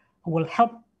one, will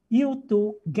help you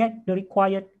to get the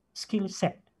required skill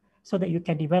set so that you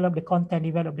can develop the content,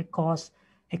 develop the course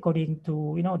according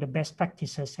to the best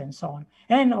practices and so on.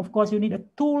 And of course, you need a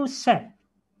tool set.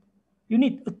 You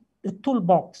need a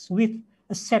toolbox with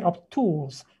a set of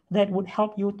tools that would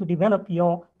help you to develop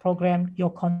your program, your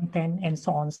content, and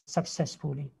so on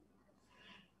successfully.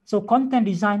 So content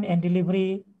design and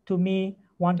delivery, to me,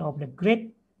 one of the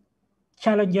great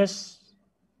challenges,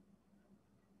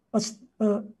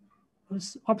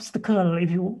 obstacle,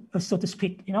 if you so to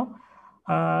speak,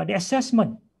 the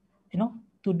assessment,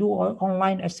 to do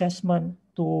online assessment,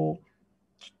 to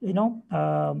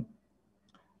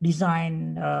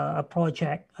design a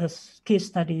project, a case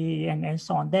study, and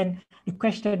so on. Then the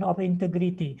question of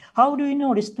integrity. How do you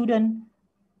know the student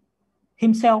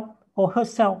himself or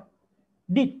herself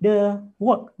did the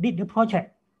work, did the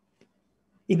project?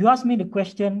 If you ask me the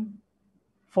question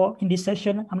in this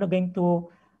session, I'm not going to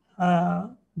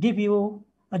give you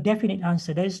a definite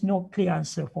answer. There is no clear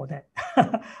answer for that.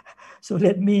 So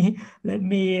let me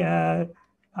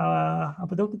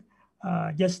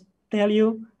just tell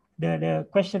you the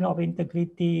question of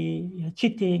integrity,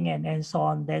 cheating, and so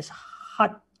on. There's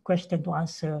hard question to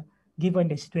answer given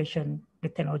the situation, the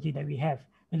technology that we have.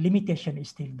 The limitation is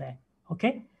still there.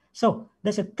 Okay, so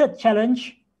there's a third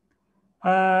challenge.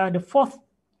 The fourth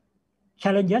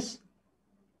challenges.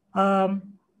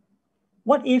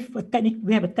 What if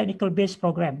we have a technical-based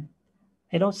program?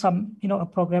 A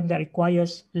program that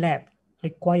requires lab,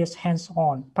 requires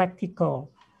hands-on, practical.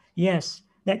 Yes,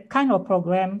 that kind of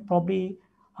program probably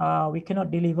we cannot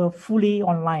deliver fully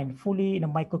online, fully in a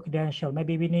micro-credential.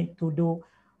 Maybe we need to do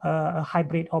a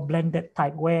hybrid or blended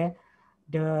type where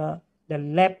the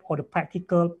lab or the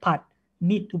practical part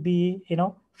need to be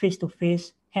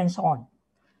face-to-face, hands-on.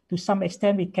 To some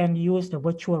extent, we can use the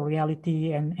virtual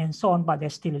reality and so on, but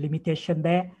there's still a limitation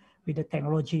there with the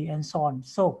technology and so on.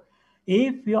 So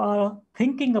if you are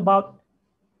thinking about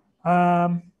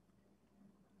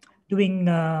doing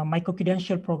a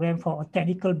micro-credential program for a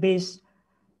technical-based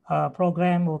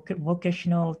program or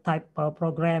vocational type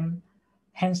program,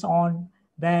 hands-on,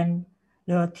 then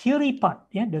the theory part,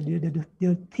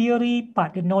 the theory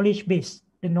part, the knowledge base,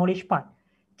 the knowledge part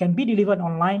can be delivered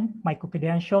online,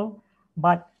 micro-credential,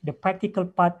 but the practical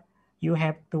part, you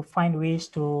have to find ways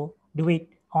to do it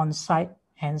on-site,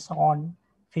 hands-on,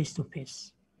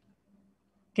 face-to-face.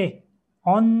 Okay,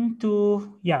 on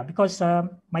to, because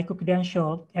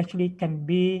micro-credential actually can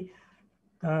be,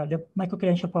 the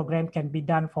micro-credential program can be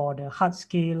done for the hard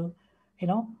skill,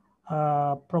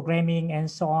 programming and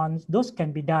so on. Those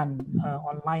can be done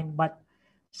online, but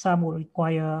some will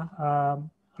require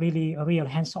really a real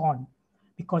hands-on,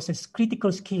 because it's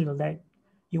critical skill that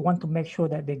you want to make sure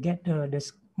that they get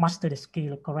master the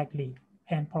skill correctly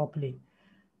and properly.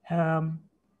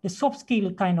 The soft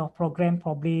skill kind of program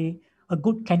probably a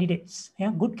good candidates,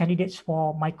 good candidates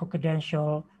for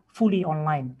micro-credential fully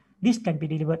online. This can be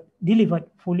delivered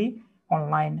fully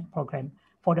online program.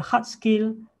 For the hard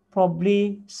skill,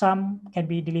 probably some can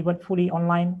be delivered fully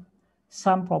online,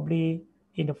 some probably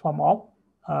in the form of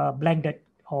blended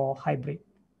or hybrid.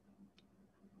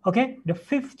 Okay, the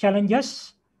fifth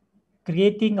challenges,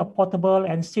 creating a portable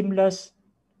and seamless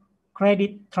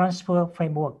credit transfer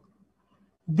framework.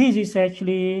 This is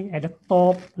actually at the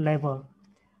top level.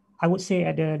 I would say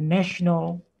at the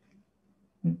national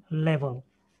level.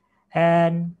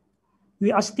 And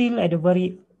we are still at the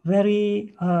very,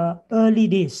 very early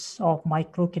days of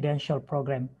micro-credential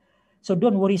program. So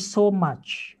don't worry so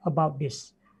much about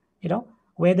this,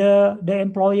 whether the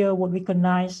employer would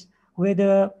recognize,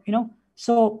 whether,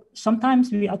 so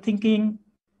sometimes we are thinking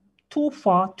too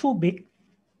far, too big,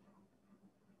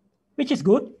 which is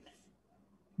good.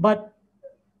 But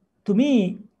to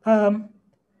me,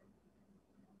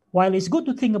 while it's good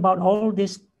to think about all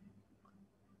these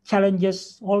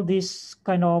challenges, all these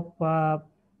kind of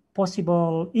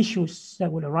possible issues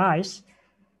that would arise,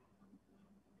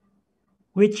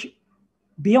 which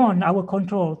beyond our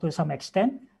control to some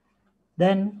extent,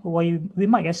 then we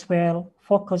might as well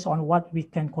focus on what we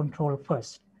can control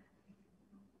first.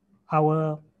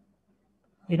 Our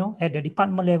at the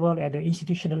department level, at the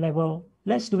institutional level.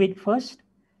 Let's do it first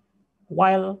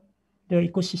while the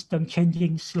ecosystem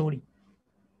changing slowly.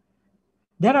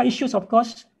 There are issues, of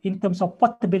course, in terms of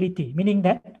portability, meaning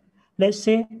that, let's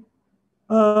say,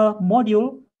 a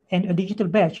module and a digital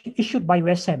badge issued by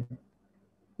USM,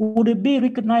 would it be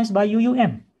recognized by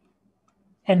UUM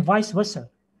and vice versa?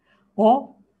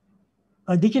 Or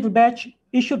a digital badge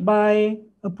issued by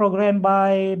a program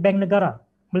by Bank Negara,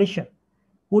 Malaysia,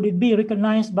 would it be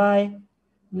recognized by,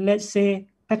 let's say,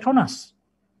 Petronas?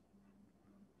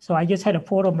 So I just had a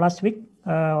forum last week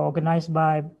organized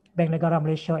by Bank Negara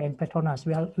Malaysia and Petronas.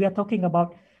 We are talking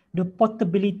about the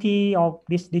portability of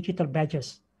these digital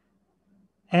badges.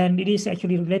 And it is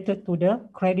actually related to the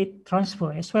credit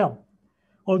transfer as well.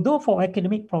 Although for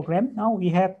academic program, now we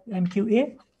have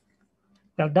MQA.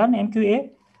 Well done,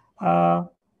 MQA.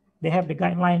 They have the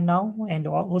guideline now and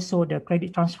also the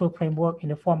credit transfer framework in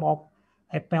the form of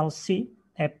FLC,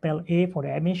 FLA for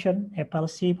the admission,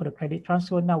 FLC for the credit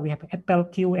transfer. Now we have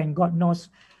FLQ and God knows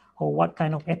what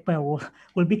kind of FL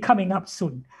will be coming up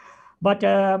soon. But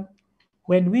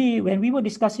when we were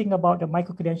discussing about the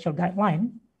micro-credential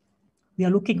guideline, we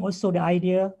are looking also the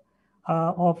idea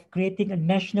of creating a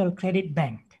national credit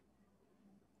bank.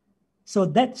 So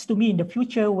that's to me in the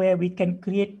future where we can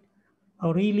create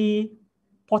a really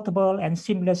portable and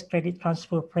seamless credit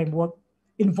transfer framework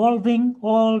involving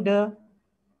all the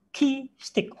key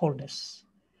stakeholders.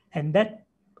 And that,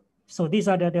 so these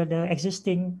are the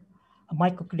existing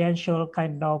micro-credential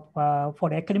kind of for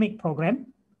the academic program,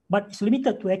 but it's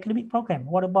limited to academic program.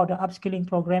 What about the upskilling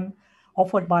program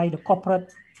offered by the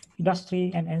corporate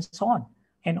industry and so on,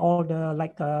 and all the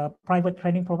like private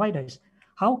training providers?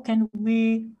 How can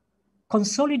we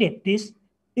consolidate this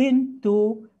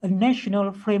into a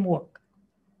national framework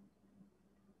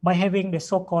by having the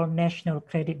so-called national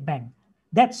credit bank?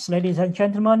 That's, ladies and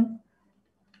gentlemen,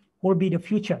 will be the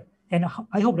future. And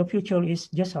I hope the future is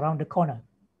just around the corner,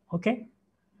 okay?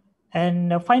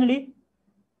 And finally,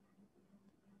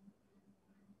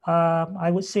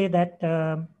 I would say that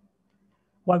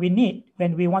what we need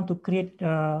when we want to create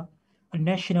a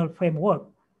national framework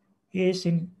is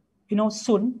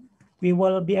soon we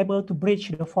will be able to bridge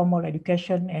the formal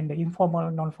education and the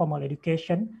informal, non-formal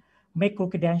education,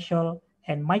 macro-credential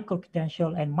and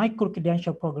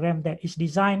micro-credential program that is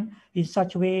designed in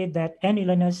such a way that any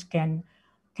learners can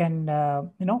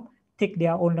take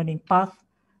their own learning path,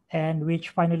 and which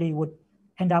finally would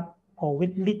end up or will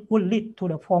lead to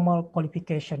the formal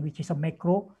qualification, which is a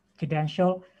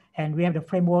macro-credential. And we have the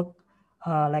framework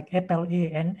like FLA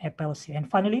and FLC. And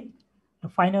finally, the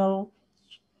final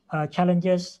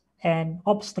challenges and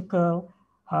obstacle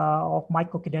of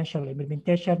micro-credential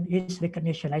implementation is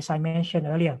recognition, as I mentioned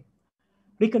earlier.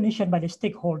 Recognition by the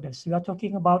stakeholders. We are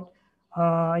talking about,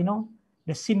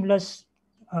 the seamless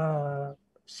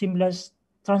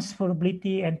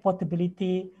transferability and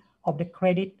portability of the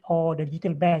credit or the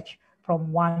digital badge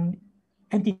from one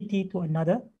entity to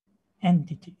another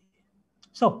entity.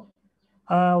 So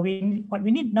what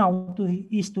we need now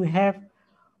is to have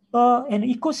an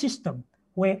ecosystem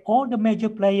where all the major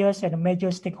players and the major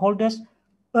stakeholders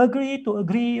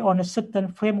agree on a certain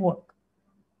framework.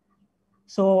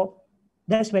 So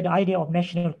that's where the idea of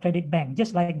national credit bank,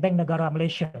 just like Bank Negara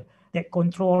Malaysia, that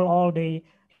control all the,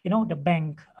 the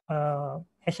bank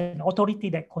as an authority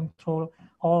that control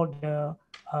all the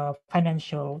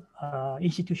financial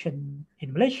institution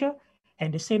in Malaysia.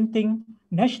 And the same thing,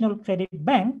 National Credit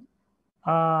Bank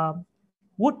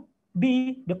would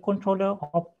be the controller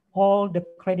of all the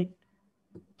credit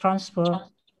transfer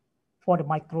for the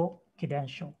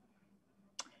micro-credential.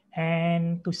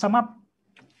 And to sum up,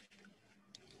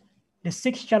 the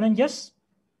 6 challenges,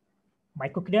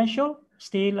 micro-credential,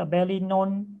 still a barely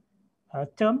known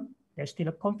term. There's still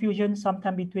a confusion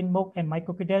sometimes between MOOC and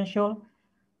micro-credential.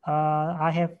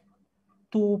 I have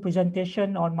 2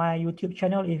 presentations on my YouTube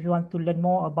channel. If you want to learn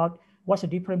more about what's the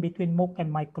difference between MOOC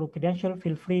and micro-credential,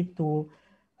 feel free to,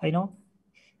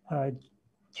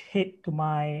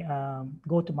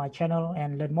 go to my channel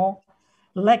and learn more.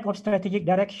 Lack of strategic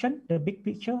direction, the big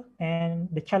picture, and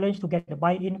the challenge to get the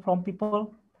buy-in from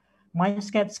people.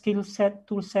 Mindset, skill set,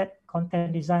 tool set,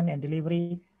 content design and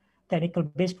delivery,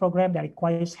 technical-based program that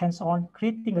requires hands-on,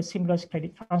 creating a seamless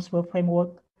credit transfer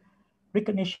framework,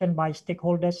 recognition by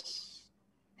stakeholders,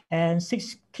 and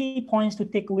 6 key points to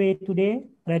take away today,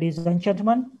 ladies and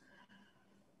gentlemen.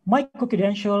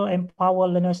 Micro-credential empower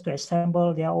learners to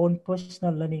assemble their own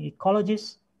personal learning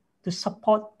ecologies to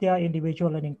support their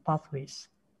individual learning pathways.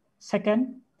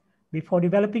 Second, before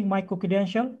developing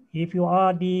micro-credential, if you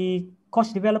are the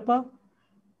course developer,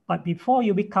 but before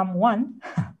you become one,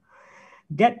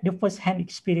 get the first-hand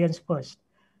experience first.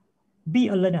 be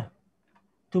a learner.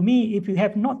 To me, if you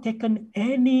have not taken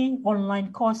any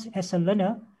online course as a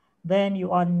learner, then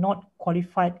you are not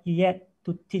qualified yet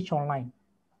to teach online.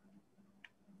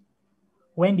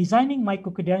 When designing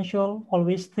micro-credential,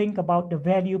 always think about the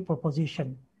value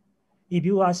proposition. If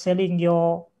you are selling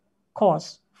your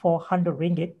course for 100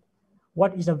 ringgit,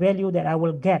 what is the value that I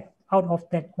will get out of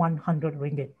that 100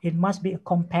 ringgit? It must be a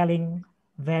compelling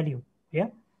value, yeah?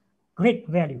 Great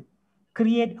value.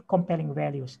 Create compelling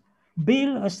values.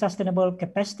 Build a sustainable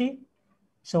capacity.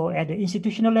 So at the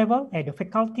institutional level, at the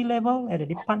faculty level, at the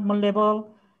department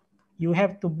level, you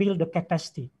have to build the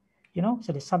capacity.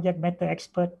 So the subject matter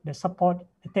expert, the support,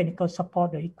 the technical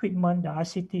support, the equipment, the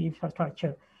ICT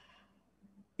infrastructure.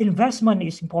 Investment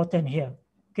is important here,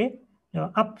 okay?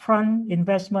 The upfront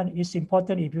investment is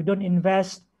important. If you don't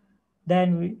invest,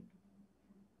 then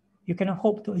you cannot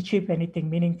hope to achieve anything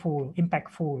meaningful,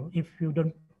 impactful if you're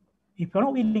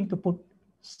not willing to put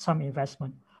some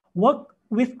investment. Work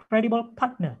with credible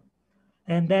partner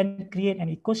and then create an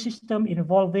ecosystem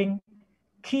involving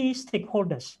key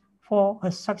stakeholders for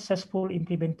a successful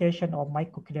implementation of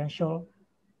micro-credential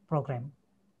program.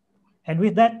 And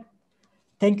with that,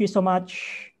 thank you so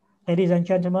much, ladies and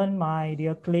gentlemen, my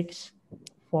dear colleagues,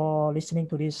 for listening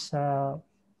to this,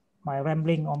 my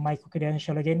rambling on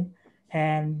micro-credential again.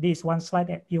 And this one slide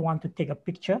that you want to take a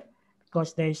picture,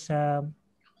 because there's a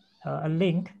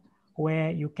link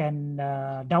where you can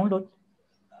download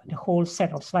the whole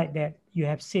set of slides that you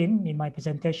have seen in my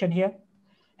presentation here.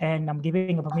 And I'm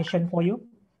giving a permission for you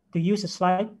to use a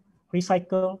slide,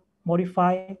 recycle,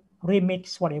 modify,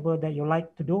 remix, whatever that you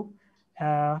like to do.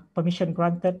 Permission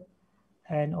granted.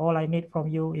 And all I need from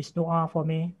you is dua for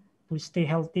me to stay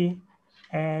healthy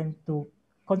and to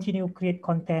continue create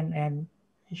content and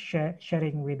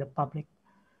sharing with the public.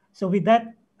 So with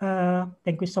that,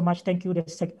 thank you so much. Thank you,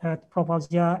 Prof.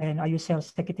 Auzia and IUCEL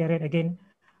Secretariat again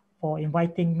for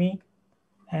inviting me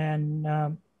and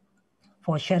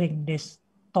for sharing this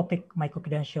topic,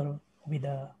 micro-credential, with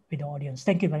the audience.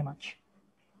 Thank you very much.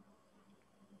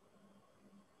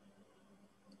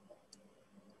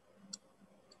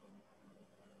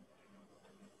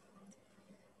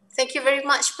 Thank you very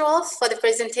much, Prof, for the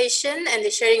presentation and the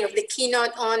sharing of the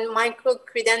keynote on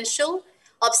micro-credential,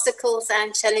 obstacles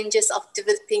and challenges of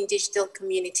developing digital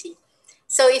community.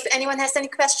 So if anyone has any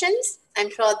questions,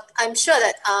 I'm sure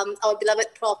that our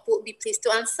beloved Prof would be pleased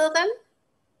to answer them.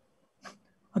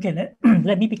 Okay,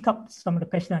 let me pick up some of the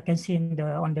questions I can see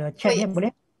on the chat. Yes.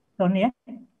 Boleh?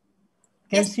 Can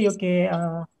Yes, see, okay,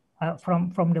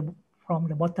 from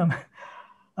the bottom.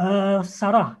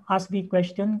 Sarah asked me a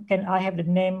question. Can I have the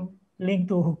name link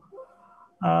to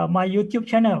my YouTube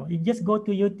channel? You just go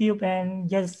to YouTube and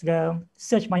just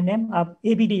search my name,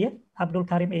 ABD, Abdul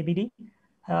Karim ABD,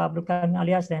 Abdul Karim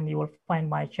Alias, then you will find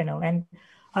my channel. And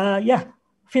yeah,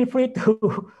 feel free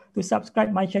to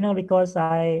subscribe my channel, because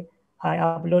I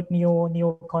upload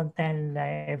new content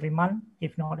every month,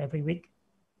 if not every week.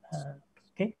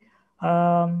 Okay.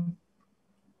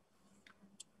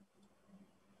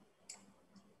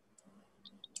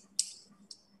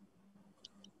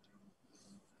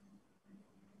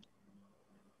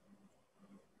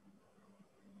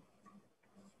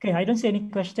 Okay, I don't see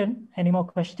any more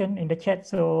question in the chat,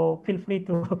 so feel free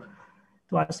to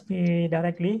ask me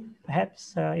directly,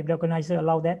 perhaps, if the organizer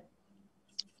allow that.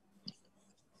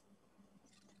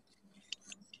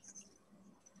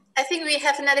 I think we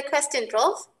have another question,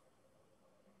 Prof.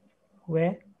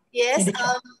 Where? Yes,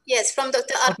 yes, from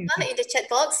Dr. Arpa, okay, in the chat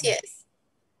box, yes.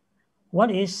 What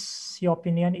is your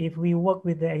opinion if we work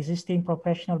with the existing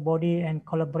professional body and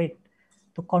collaborate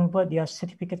to convert their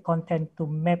certificate content to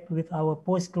map with our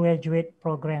postgraduate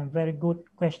program? Very good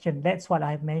question. That's what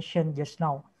I mentioned just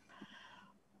now.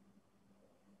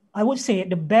 I would say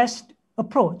the best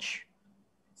approach,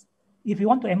 if you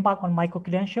want to embark on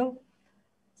micro-credential,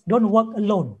 don't work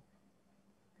alone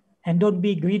and don't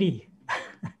be greedy.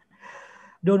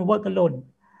 Don't work alone.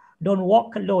 Don't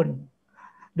walk alone.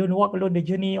 Don't walk alone the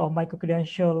journey of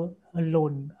micro-credential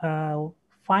alone.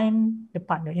 Find the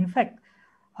partner. In fact,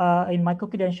 in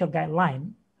micro-credential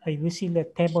guideline, you see the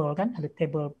table, kan? The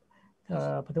table,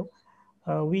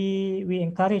 we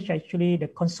encourage actually the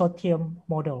consortium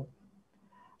model.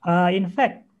 In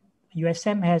fact,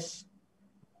 USM has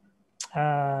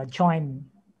joined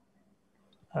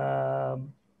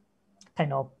kind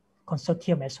of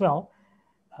consortium as well.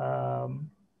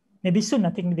 Maybe soon, I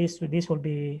think this will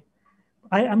be.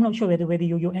 I'm not sure whether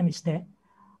UUM is there.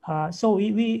 So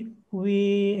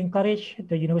we encourage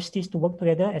the universities to work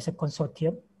together as a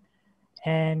consortium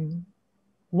and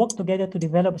work together to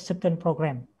develop a certain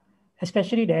program,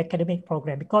 especially the academic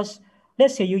program. Because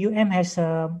let's say UUM has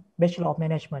a Bachelor of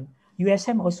Management,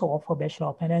 USM also offer Bachelor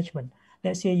of Management.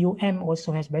 Let's say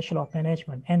also has Bachelor of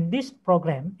Management. And this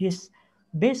program is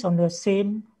based on the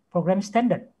same program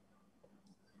standard,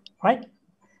 right?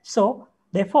 So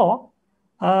therefore,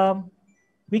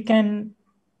 we can,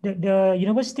 the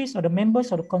universities or the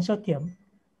members of the consortium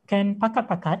can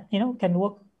pakat,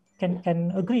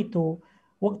 can agree to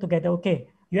work together. Okay,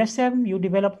 USM, you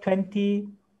develop 20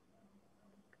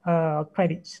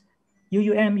 credits.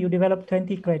 UUM, you develop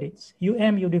 20 credits.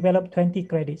 You develop 20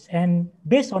 credits. And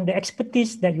based on the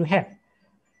expertise that you have.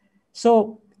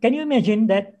 So can you imagine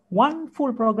that one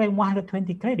full program,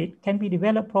 120 credit, can be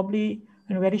developed probably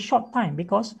in a very short time,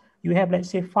 because you have, let's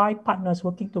say, 5 partners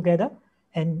working together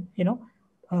and,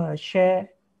 share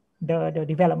the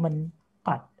development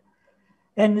part.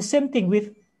 And the same thing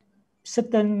with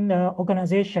certain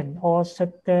organization or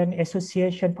certain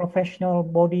association, professional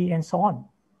body, and so on.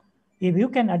 If you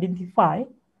can identify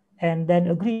and then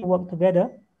agree to work together,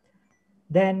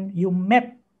 then you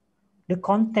map the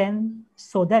content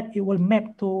so that it will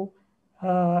map to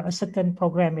a certain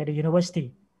program at the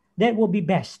university. That will be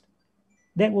best.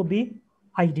 That will be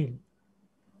ideal.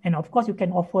 And of course, you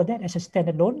can offer that as a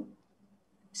standalone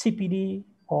CPD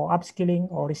or upskilling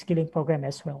or reskilling program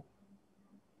as well.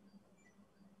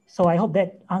 So I hope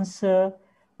that answer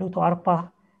Dr.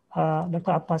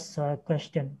 Arpa's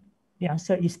question. The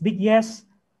answer is big yes.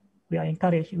 We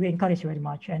encourage very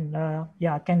much. And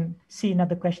yeah, I can see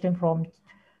another question from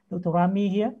Dr. Rami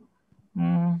here.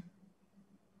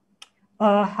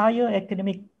 Higher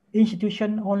academic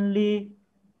institution only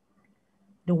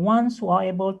the ones who are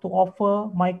able to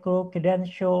offer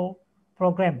micro-credential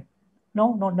program?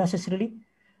 No, not necessarily.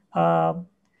 But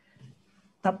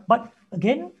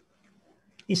again,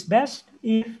 it's best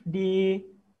if the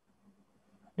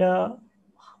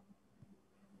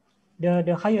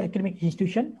higher academic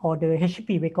institution, or the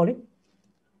HP, we call it,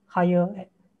 higher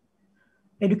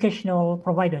educational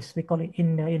providers, we call it,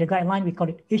 in the guideline, we call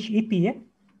it HEP. Yeah?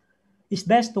 It's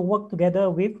best to work together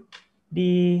with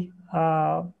the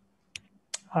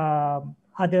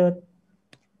other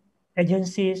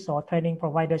agencies or training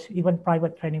providers, even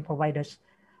private training providers,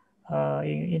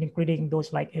 including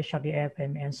those like HRDF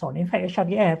and so on. In fact,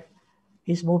 HRDF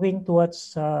is moving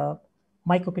towards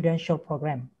micro-credential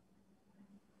program.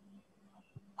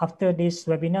 After this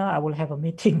webinar, I will have a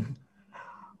meeting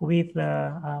with,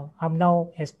 I'm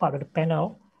now as part of the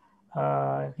panel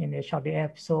in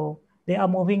HRDF. So they are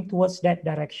moving towards that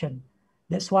direction.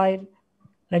 That's why,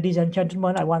 ladies and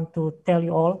gentlemen, I want to tell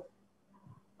you all,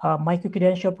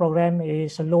 micro-credential program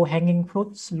is a low-hanging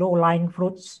fruits, low-lying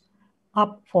fruits,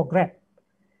 up for grab.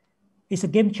 It's a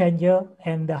game changer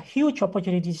and the huge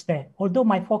opportunities there. Although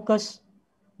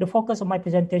the focus of my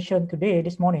presentation today,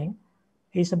 this morning,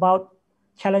 is about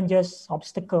challenges,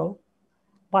 obstacle,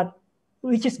 but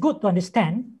which is good to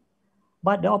understand,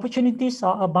 but the opportunities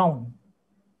are abound.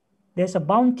 There's a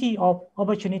bounty of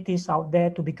opportunities out there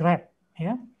to be grabbed.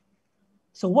 Yeah.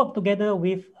 So work together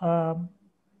with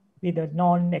the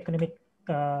non-academic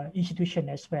institution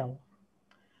as well.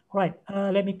 Right.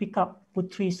 Let me pick up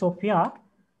Putri Sophia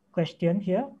question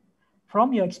here.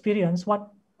 From your experience,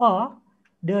 what are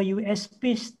the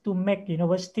USPs to make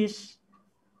universities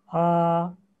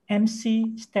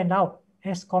MC stand out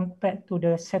as compared to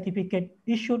the certificate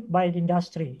issued by the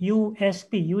industry?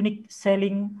 USP, unique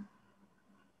selling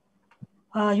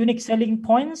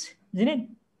points, isn't it?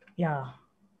 Yeah,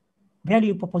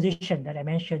 value proposition that I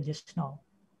mentioned just now.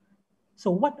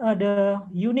 So what are the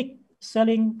unique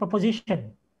selling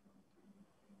proposition,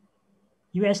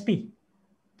 USP,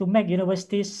 to make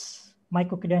universities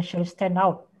micro-credentials stand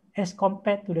out as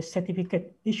compared to the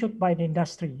certificate issued by the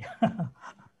industry?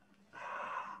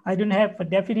 I don't have a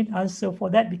definite answer for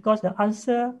that, because the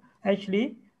answer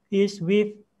actually is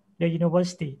with the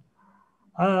university.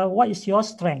 What is your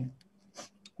strength?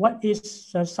 What is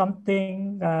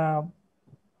something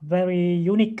very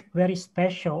unique, very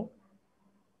special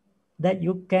that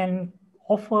you can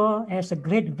offer as a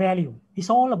great value?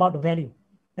 It's all about the value.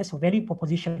 That's a value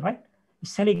proposition, right? A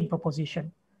selling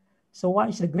proposition. So what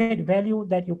is the great value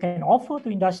that you can offer to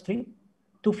industry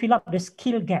to fill up the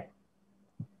skill gap?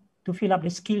 To fill up the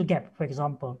skill gap, for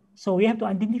example. So we have to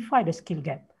identify the skill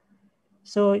gap.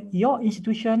 So your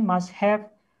institution must have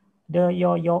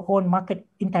your own market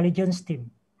intelligence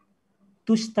team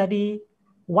to study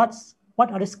what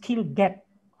are the skill gap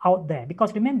out there.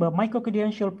 Because remember,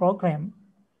 micro-credential program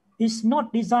is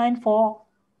not designed for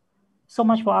so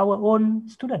much for our own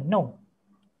student, no.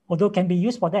 Although can be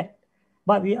used for that.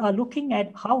 But we are looking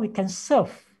at how we can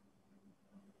serve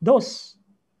those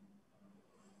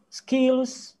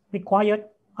skills required,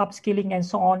 upskilling and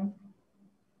so on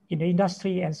in the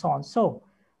industry and so on. So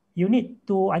you need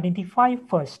to identify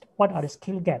first what are the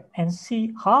skill gap and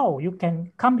see how you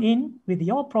can come in with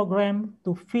your program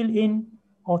to fill in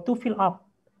or to fill up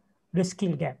the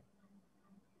skill gap.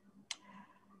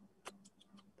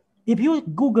 If you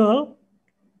Google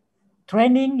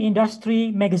training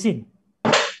industry magazine,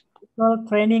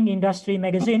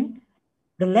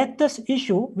 the latest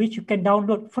issue, which you can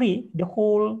download free, the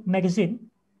whole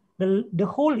magazine, the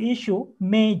whole issue,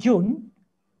 May, June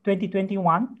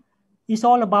 2021, is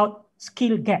all about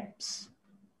skill gaps.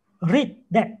 Read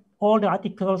that, all the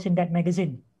articles in that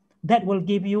magazine. That will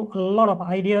give you a lot of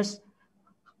ideas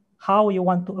how you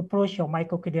want to approach your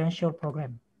micro-credential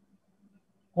program.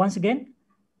 Once again,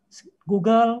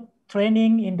 Google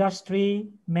Training Industry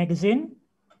Magazine.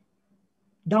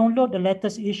 Download the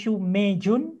latest issue, May,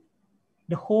 June.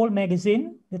 The whole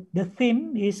magazine, the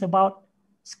theme is about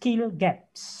skill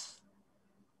gaps.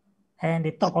 And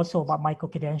they talk also about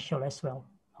micro-credential as well.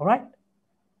 All right?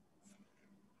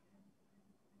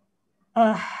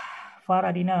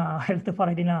 Faradina, Dr.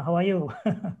 Faradina, how are you?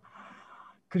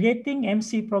 Creating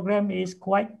MC program is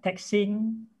quite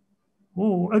taxing.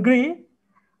 Ooh, agree.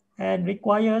 And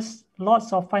requires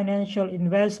lots of financial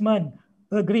investment.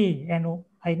 Agree. And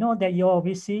I know that your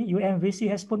VC, UMVC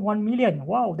has put 1 million.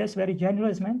 Wow, that's very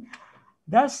generous, man.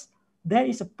 Thus, there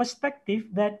is a perspective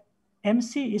that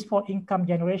MC is for income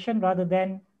generation rather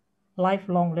than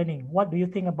lifelong learning. What do you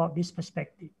think about this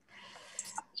perspective?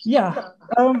 Yeah.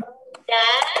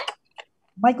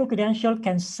 Micro-credential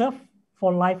can serve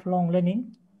for lifelong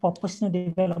learning, for personal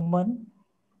development,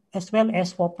 as well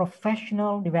as for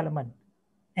professional development.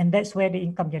 And that's where the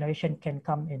income generation can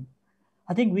come in.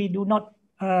 I think we do not,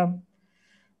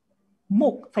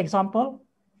 MOOC, for example,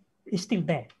 is still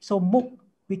there. So MOOC,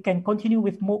 we can continue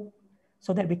with MOOC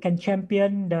so that we can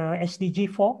champion the SDG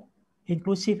 4,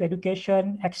 inclusive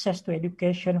education, access to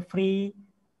education, free.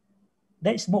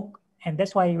 That is MOOC. And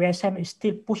that's why USM is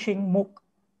still pushing MOOC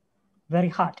very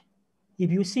hard.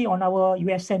 If you see on our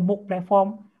USM MOOC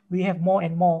platform, we have more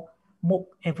and more MOOC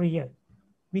every year.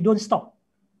 We don't stop.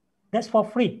 That's for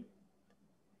free.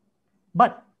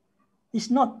 But it's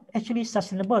not actually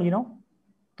sustainable, you know.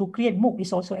 To create MOOC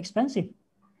is also expensive.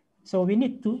 So we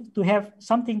need to have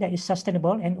something that is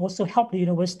sustainable and also help the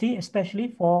university,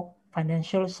 especially for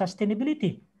financial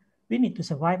sustainability. We need to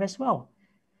survive as well.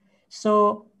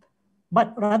 So,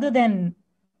 but rather than,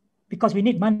 because we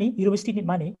need money, university need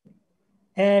money,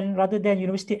 and rather than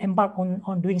university embark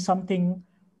on doing something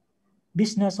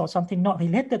business or something not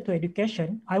related to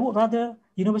education, I would rather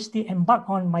university embark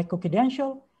on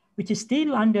micro-credential, which is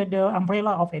still under the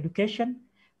umbrella of education,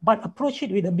 but approach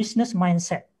it with a business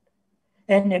mindset.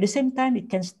 And at the same time, it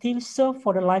can still serve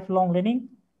for the lifelong learning.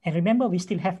 And remember, we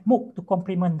still have MOOC to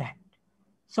complement that.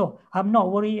 So I'm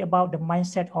not worried about the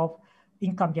mindset of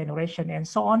income generation and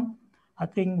so on. I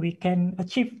think we can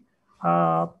achieve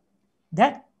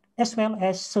that as well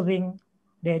as serving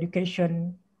the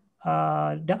education,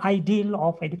 the ideal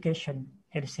of education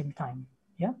at the same time.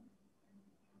 Yeah.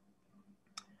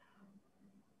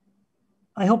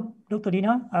 I hope, Dr.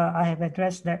 Dina, I have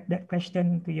addressed that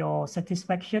question to your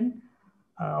satisfaction.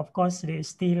 Of course, there is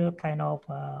still kind of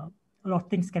a lot of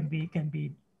things can be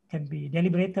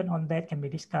deliberated on that, can be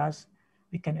discussed.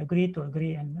 We can agree to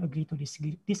agree and agree to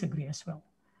disagree as well.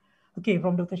 Okay,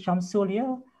 from Dr. Shamsul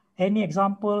here, any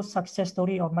example, success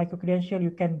story of micro-credential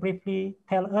you can briefly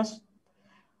tell us?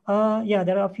 Yeah,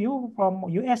 there are a few from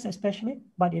US especially,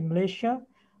 but in Malaysia,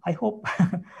 I hope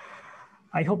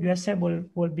I hope USM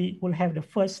will have the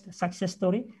first success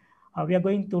story. We are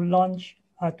going to launch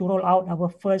to roll out our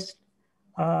first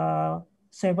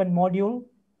 7 module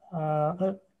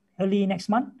early next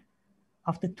month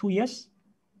after 2 years,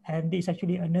 and this is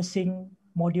actually a nursing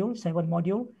module, 7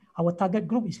 module. Our target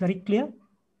group is very clear.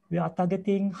 We are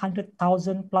targeting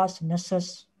 100,000 plus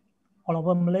nurses all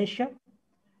over Malaysia,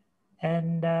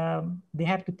 and they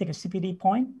have to take a CPD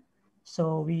point.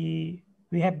 So we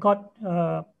have got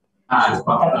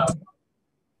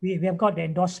we have got the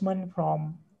endorsement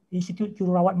from Institute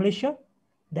Jururawat Malaysia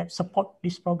that support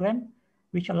this program,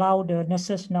 which allow the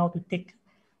nurses now to take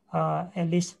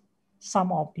at least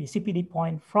some of the CPD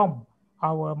point from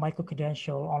our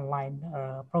micro-credential online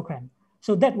program.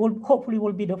 So that will hopefully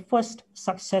will be the first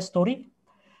success story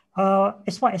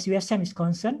as far as USM is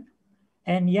concerned.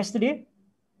 And yesterday,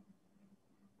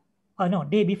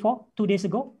 day before, 2 days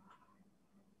ago,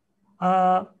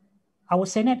 our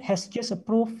Senate has just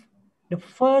approved the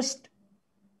first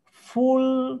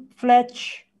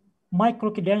full-fledged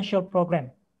micro-credential program,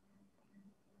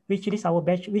 which is our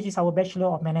Bachelor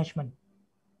of Management.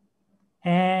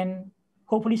 And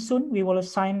hopefully soon we will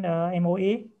sign a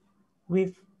MOA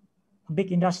with a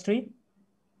big industry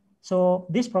So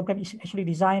this program is actually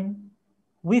designed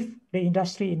with the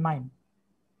industry in mind.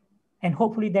 And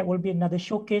hopefully that will be another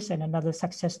showcase and another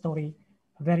success story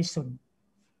very soon.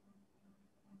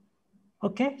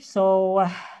 Okay, so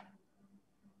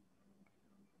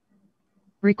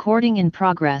recording in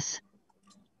progress.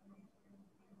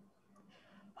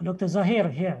 Dr. Zahir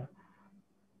here.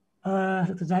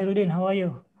 Dr. Zahiruddin, how are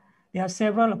you? There are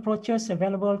several approaches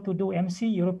available to do MC.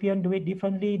 European do it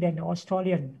differently than the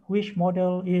Australian. Which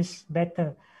model is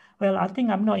better? Well, I think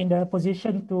I'm not in the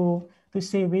position to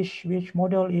say which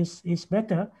model is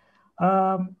better.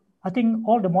 I think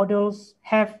all the models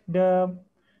have the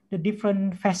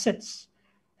different facets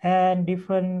and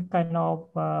different kind of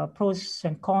pros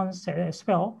and cons as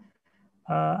well.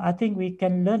 I think we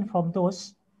can learn from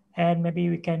those, and maybe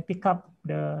we can pick up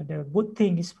the good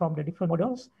things from the different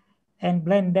models and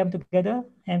blend them together,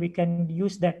 and we can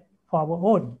use that for our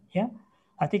own. Yeah,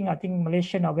 I think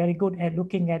Malaysians are very good at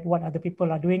looking at what other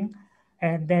people are doing,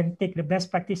 and then take the best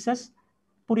practices,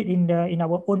 put it in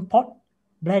our own pot,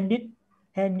 blend it,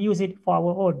 and use it for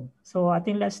our own. So I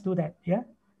think let's do that. Yeah.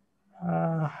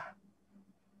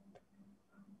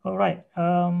 All right.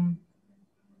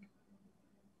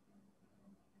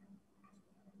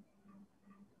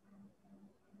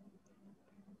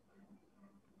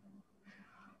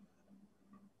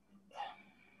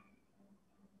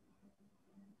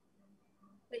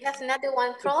 We have another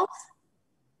one, Prof.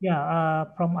 Yeah,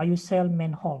 from IUCEL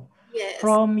main hall. Yes.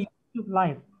 From YouTube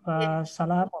Live, Yes.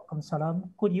 Salam.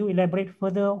 Could you elaborate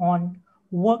further on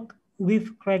work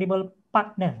with credible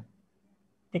partner?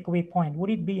 Takeaway point. Would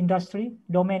it be industry,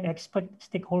 domain expert,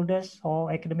 stakeholders,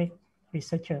 or academic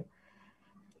researcher?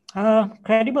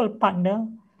 Credible partner,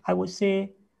 I would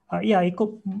say, yeah, it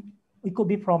could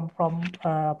be from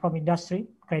industry,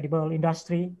 credible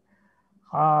industry,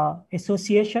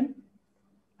 association.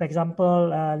 For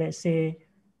example, let's say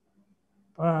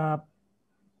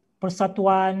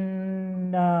Persatuan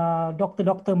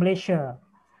Doktor Malaysia,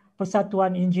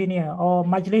 Persatuan Engineer, or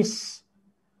Majlis.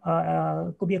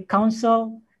 Could be a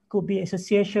council, could be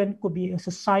association, could be a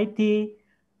society,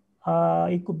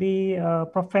 it could be a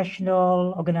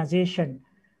professional organization.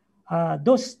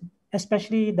 Those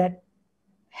especially that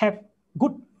have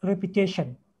good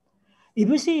reputation. If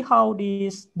you see how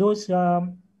those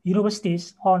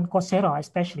universities on Coursera,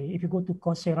 especially if you go to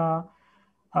Coursera,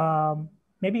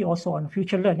 maybe also on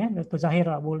FutureLearn, Dr.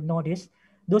 Zahira will know this,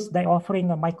 those that are offering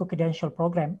a micro-credential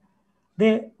program,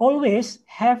 they always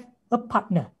have a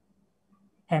partner.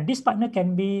 And this partner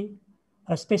can be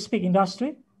a specific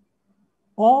industry,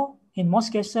 or in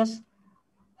most cases,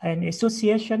 an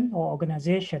association or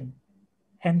organization.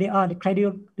 And they are the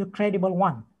credible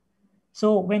one.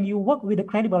 So when you work with a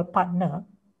credible partner,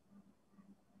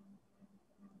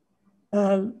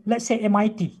 let's say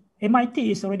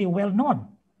MIT is already well known.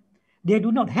 They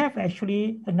do not have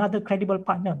actually another credible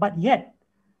partner, but yet,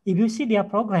 if you see their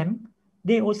program,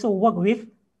 they also work with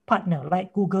partner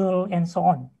like Google and so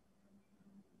on.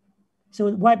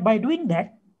 So by doing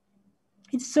that,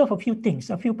 it serves a few things,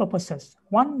 a few purposes.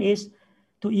 One is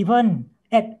to even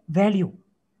add value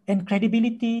and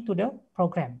credibility to the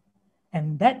program.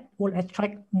 And that will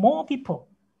attract more people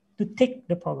to take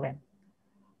the program.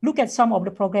 Look at some of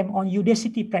the program on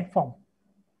Udacity platform.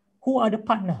 Who are the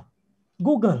partner?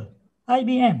 Google,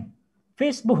 IBM,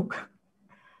 Facebook.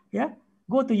 Yeah,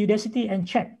 go to Udacity and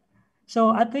check. So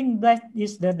I think that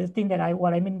is the thing that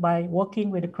what I mean by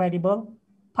working with a credible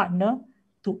partner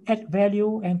to add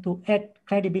value and to add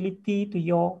credibility to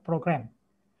your program.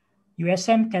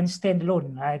 USM can stand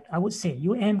alone. I would say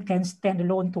UM can stand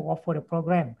alone to offer the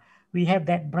program. We have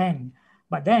that brand.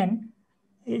 But then,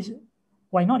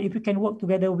 why not if you can work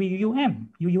together with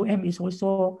UM? UM is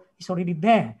already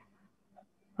there,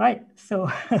 right? So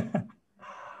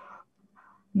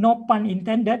no pun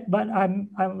intended, but I'm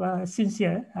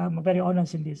sincere. I'm very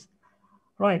honest in this.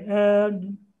 Right.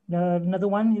 Another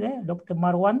one there, Dr.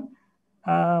 Marwan.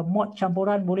 Mod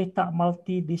campuran boleh tak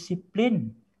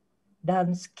multidisiplin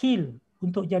dan skill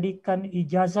untuk jadikan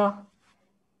ijazah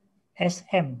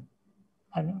SM.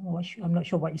 I'm not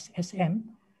sure what is SM.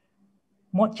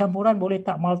 Mod campuran boleh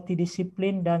tak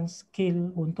multidisiplin dan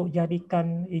skill untuk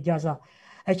jadikan ijazah.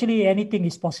 Actually, anything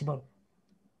is possible.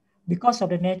 Because of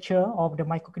the nature of the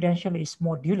micro-credential is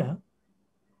modular,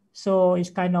 so it's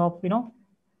kind of,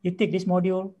 you take this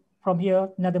module from here,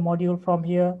 another module from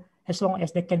here, as long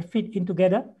as they can fit in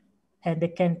together, and they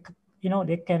can,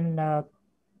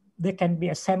 they can be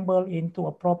assembled into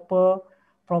a proper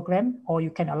program, or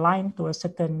you can align to a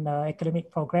certain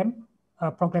academic program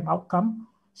outcome,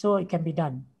 so it can be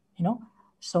done,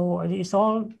 So it's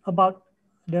all about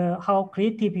how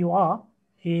creative you are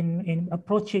in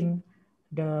approaching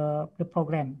the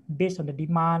program based on the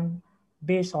demand,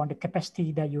 based on the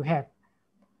capacity that you have.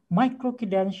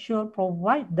 Micro-credential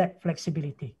provide that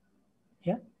flexibility.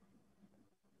 Yeah.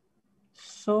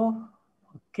 So,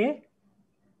 okay.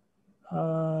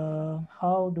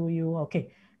 How do you,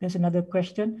 okay, there's another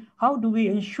question. How do we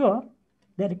ensure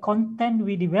that the content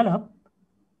we develop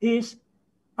is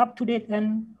up to date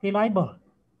and reliable?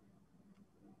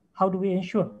 How do we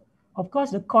ensure? Of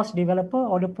course, the course developer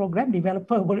or the program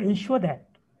developer will ensure that.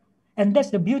 And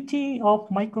that's the beauty of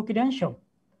micro-credential.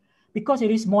 Because it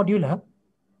is modular,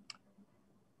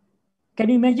 can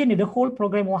you imagine if the whole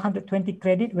program 120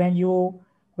 credit when you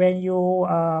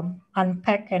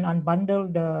unpack and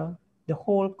unbundle the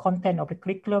whole content of the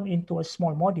curriculum into a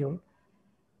small module?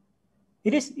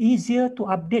 It is easier to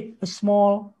update a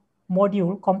small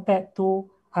module compared to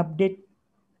update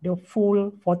the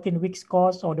full 14 weeks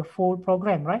course or the full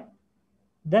program, right?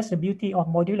 That's the beauty of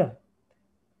modular.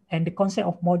 And the concept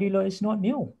of modular is not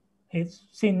new. It's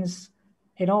since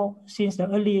the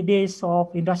early days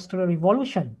of Industrial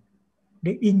Revolution.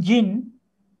 The engine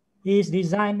is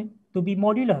designed to be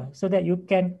modular so that you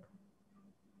can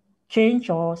change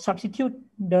or substitute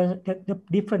the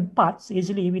different parts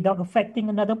easily without affecting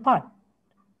another part.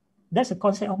 That's the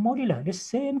concept of modular, the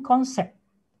same concept.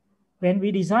 When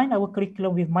we design our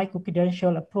curriculum with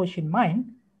micro-credential approach in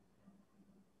mind,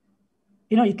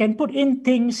 you can put in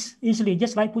things easily,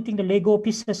 just like putting the Lego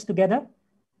pieces together.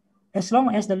 As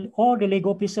long as all the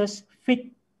Lego pieces fit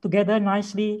together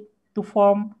nicely to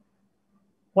form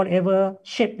whatever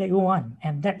shape that you want,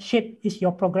 and that shape is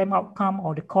your program outcome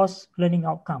or the course learning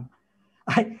outcome.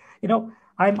 I'm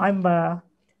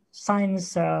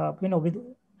science. With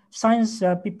science,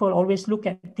 people always look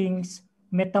at things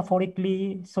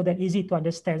metaphorically so that easy to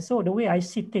understand. So the way I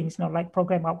see things, like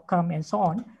program outcome and so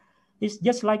on, is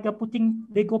just like putting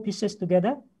Lego pieces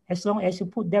together. As long as you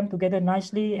put them together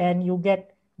nicely and you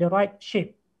get the right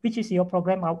shape, which is your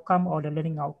program outcome or the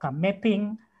learning outcome.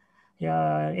 Mapping,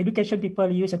 education people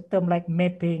use a term like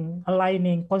mapping,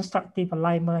 aligning, constructive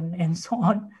alignment, and so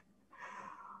on.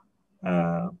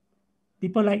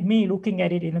 People like me looking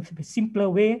at it in a simpler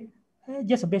way,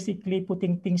 just basically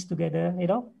putting things together,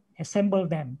 assemble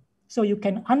them. So you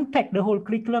can unpack the whole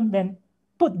curriculum, then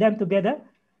put them together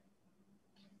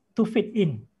to fit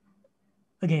in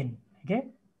again, okay?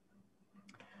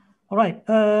 All right,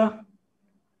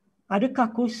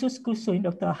 adakah kursus-kursus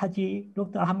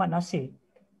Dr. Ahmad Nasir?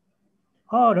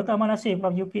 Oh, Dr. Ahmad Nasir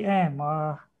from UPM,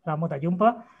 lama tak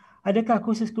jumpa. Adakah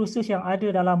kursus-kursus yang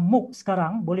ada dalam MOOC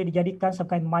sekarang boleh dijadikan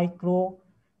sebagai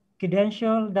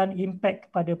micro-credential dan impact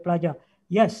kepada pelajar?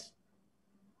 Yes,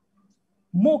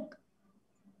 MOOC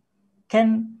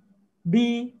can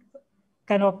be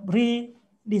kind of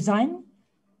redesigned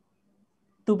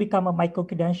to become a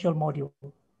micro-credential module.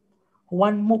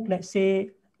 One MOOC, let's say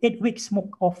 8 weeks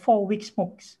MOOC or 4 weeks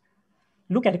MOOCs.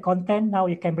 Look at the content. Now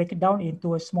you can break it down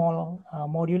into a small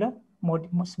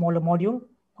smaller module.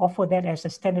 Offer that as a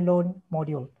standalone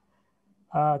module.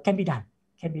 Can be done.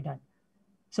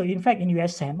 So in fact, in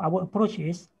USM, our approach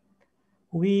is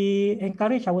we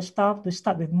encourage our staff to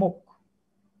start with MOOC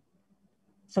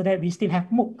so that we still have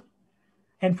MOOC.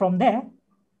 And from there,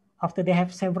 after they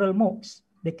have several MOOCs,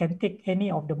 they can take any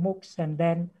of the MOOCs and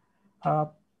then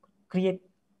create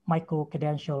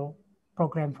micro-credential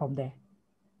program from there.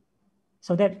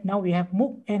 So that now we have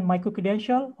MOOC and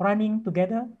micro-credential running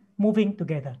together, moving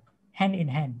together, hand in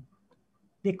hand.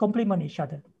 They complement each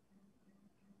other.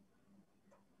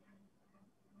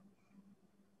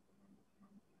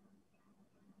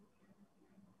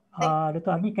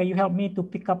 Dr. Ami, can you help me to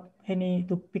pick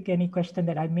any question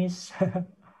that I missed?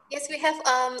 Yes, we have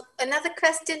another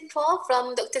question, Prof,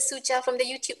 from Dr. Suja from the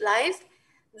YouTube Live.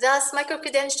 Does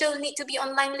micro-credential need to be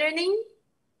online learning?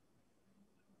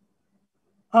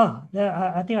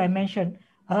 I think I mentioned,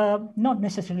 not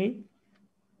necessarily.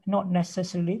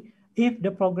 If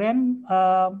the program,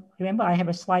 remember I have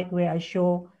a slide where I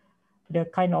show the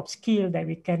kind of skill that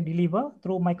we can deliver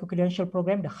through micro-credential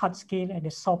program, the hard skill and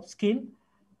the soft skill.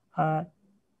 I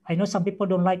know some people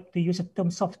don't like to use the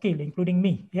term soft skill, including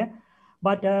me, yeah.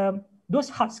 But those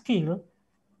hard skills,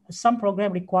 some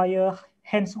programs require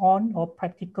hands-on or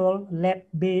practical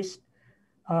lab-based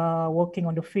working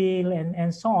on the field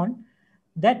and so on.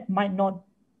 That might not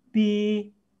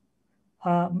be,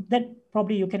 that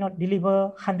probably you cannot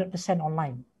deliver 100%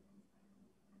 online.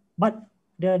 But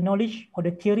the knowledge or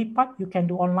the theory part you can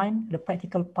do online, the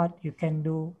practical part you can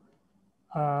do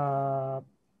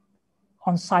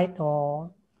on-site or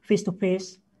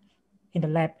face-to-face in the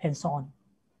lab and so on.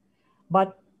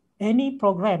 But any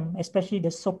program, especially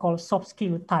the so-called soft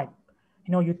skill type,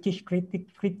 you teach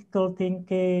critical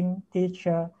thinking, teach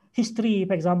history,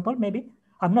 for example, maybe.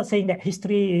 I'm not saying that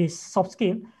history is soft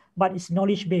skill, but it's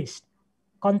knowledge-based,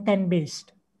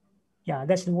 content-based. Yeah,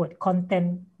 that's the word,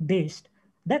 content-based.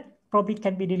 That probably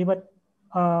can be delivered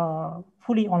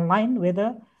fully online,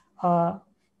 whether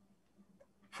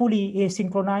fully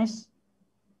asynchronous,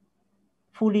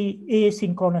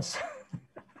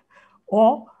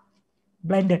 or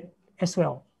blended as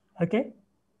well. Okay.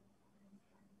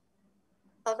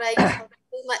 All right. Thank you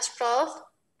so much, Prof.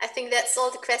 I think that's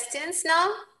all the questions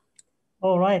now.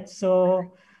 All right.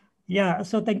 So yeah.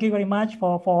 So thank you very much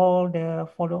for all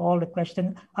the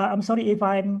questions. I'm sorry if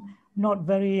I'm not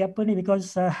very open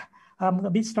because I'm a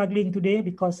bit struggling today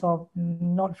because of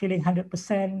not feeling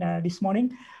 100% this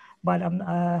morning, but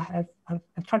I've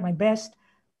tried my best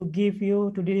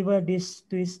to deliver this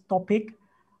topic.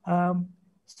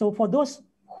 So for those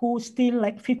who still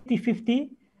like 50-50,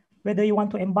 whether you want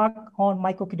to embark on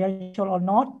micro-credential or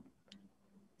not,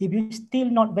 if you're still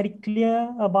not very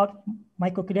clear about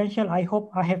micro-credential, I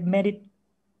hope I have made it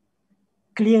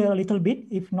clear a little bit,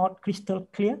 if not crystal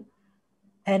clear.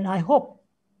 And I hope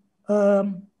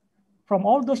from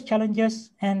all those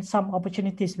challenges and some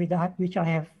opportunities which I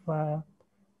have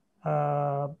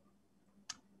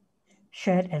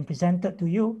shared and presented to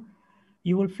you,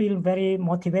 you will feel very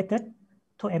motivated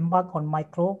to embark on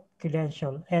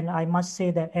micro-credential. And I must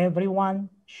say that everyone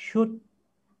should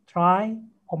try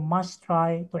or must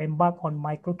try to embark on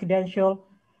micro-credential.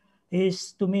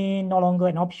 Is to me no longer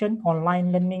an option.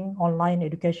 Online learning, online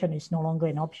education is no longer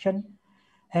an option.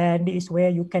 And it is where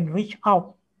you can reach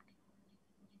out,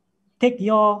 take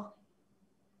your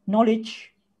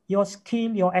knowledge, your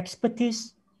skill, your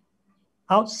expertise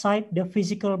outside the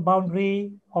physical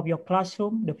boundary of your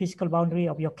classroom, the physical boundary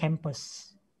of your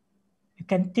campus. You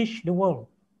can teach the world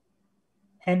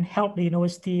and help the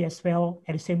university as well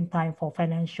at the same time for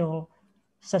financial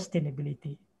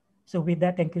sustainability. So with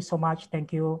that, thank you so much.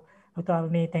 Thank you, Dr.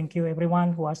 Alni. Thank you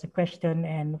everyone who asked a question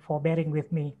and for bearing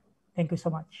with me. Thank you so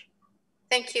much.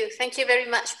 Thank you. Thank you very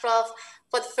much, Prof,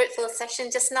 for the fruitful session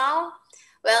just now.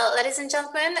 Well, ladies and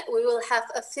gentlemen, we will have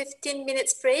a 15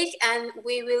 minutes break and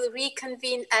we will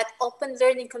reconvene at Open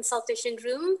Learning Consultation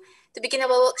Room to begin our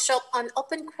workshop on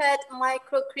OpenCred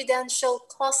micro-credential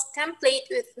course template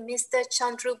with Mr.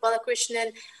 Chandru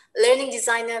Balakrishnan, learning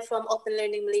designer from Open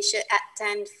Learning Malaysia at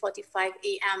 10:45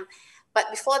 a.m. But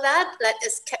before that, let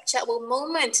us capture our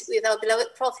moment with our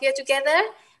beloved Prof here together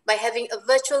by having a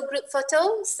virtual group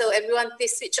photo. So everyone,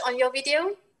 please switch on your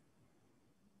video.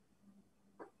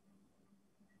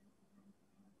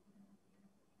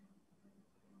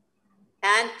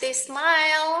 And please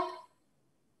smile.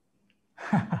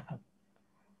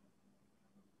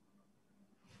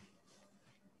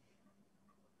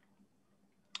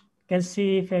 Can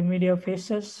see familiar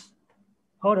faces.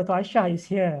 Oh, Dr. Aisha is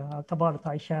here. Come on, Dr.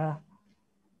 Aisha.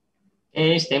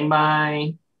 Okay, stand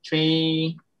by.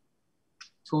 3,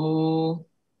 2,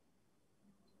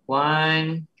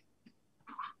 1.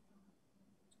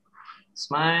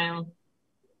 Smile.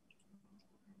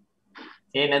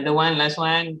 Okay, another one, last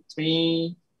one.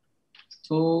 3,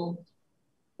 2,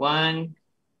 1.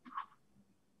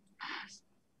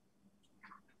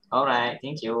 All right,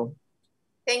 thank you.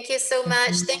 Thank you so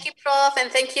much. Thank you, Prof,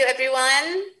 and thank you,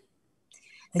 everyone.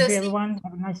 Thank you, everyone.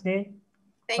 Have a nice day.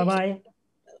 Bye-bye.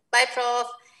 Bye, Prof.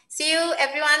 See you,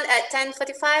 everyone, at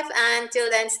 10:45. Until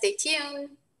then, stay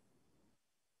tuned.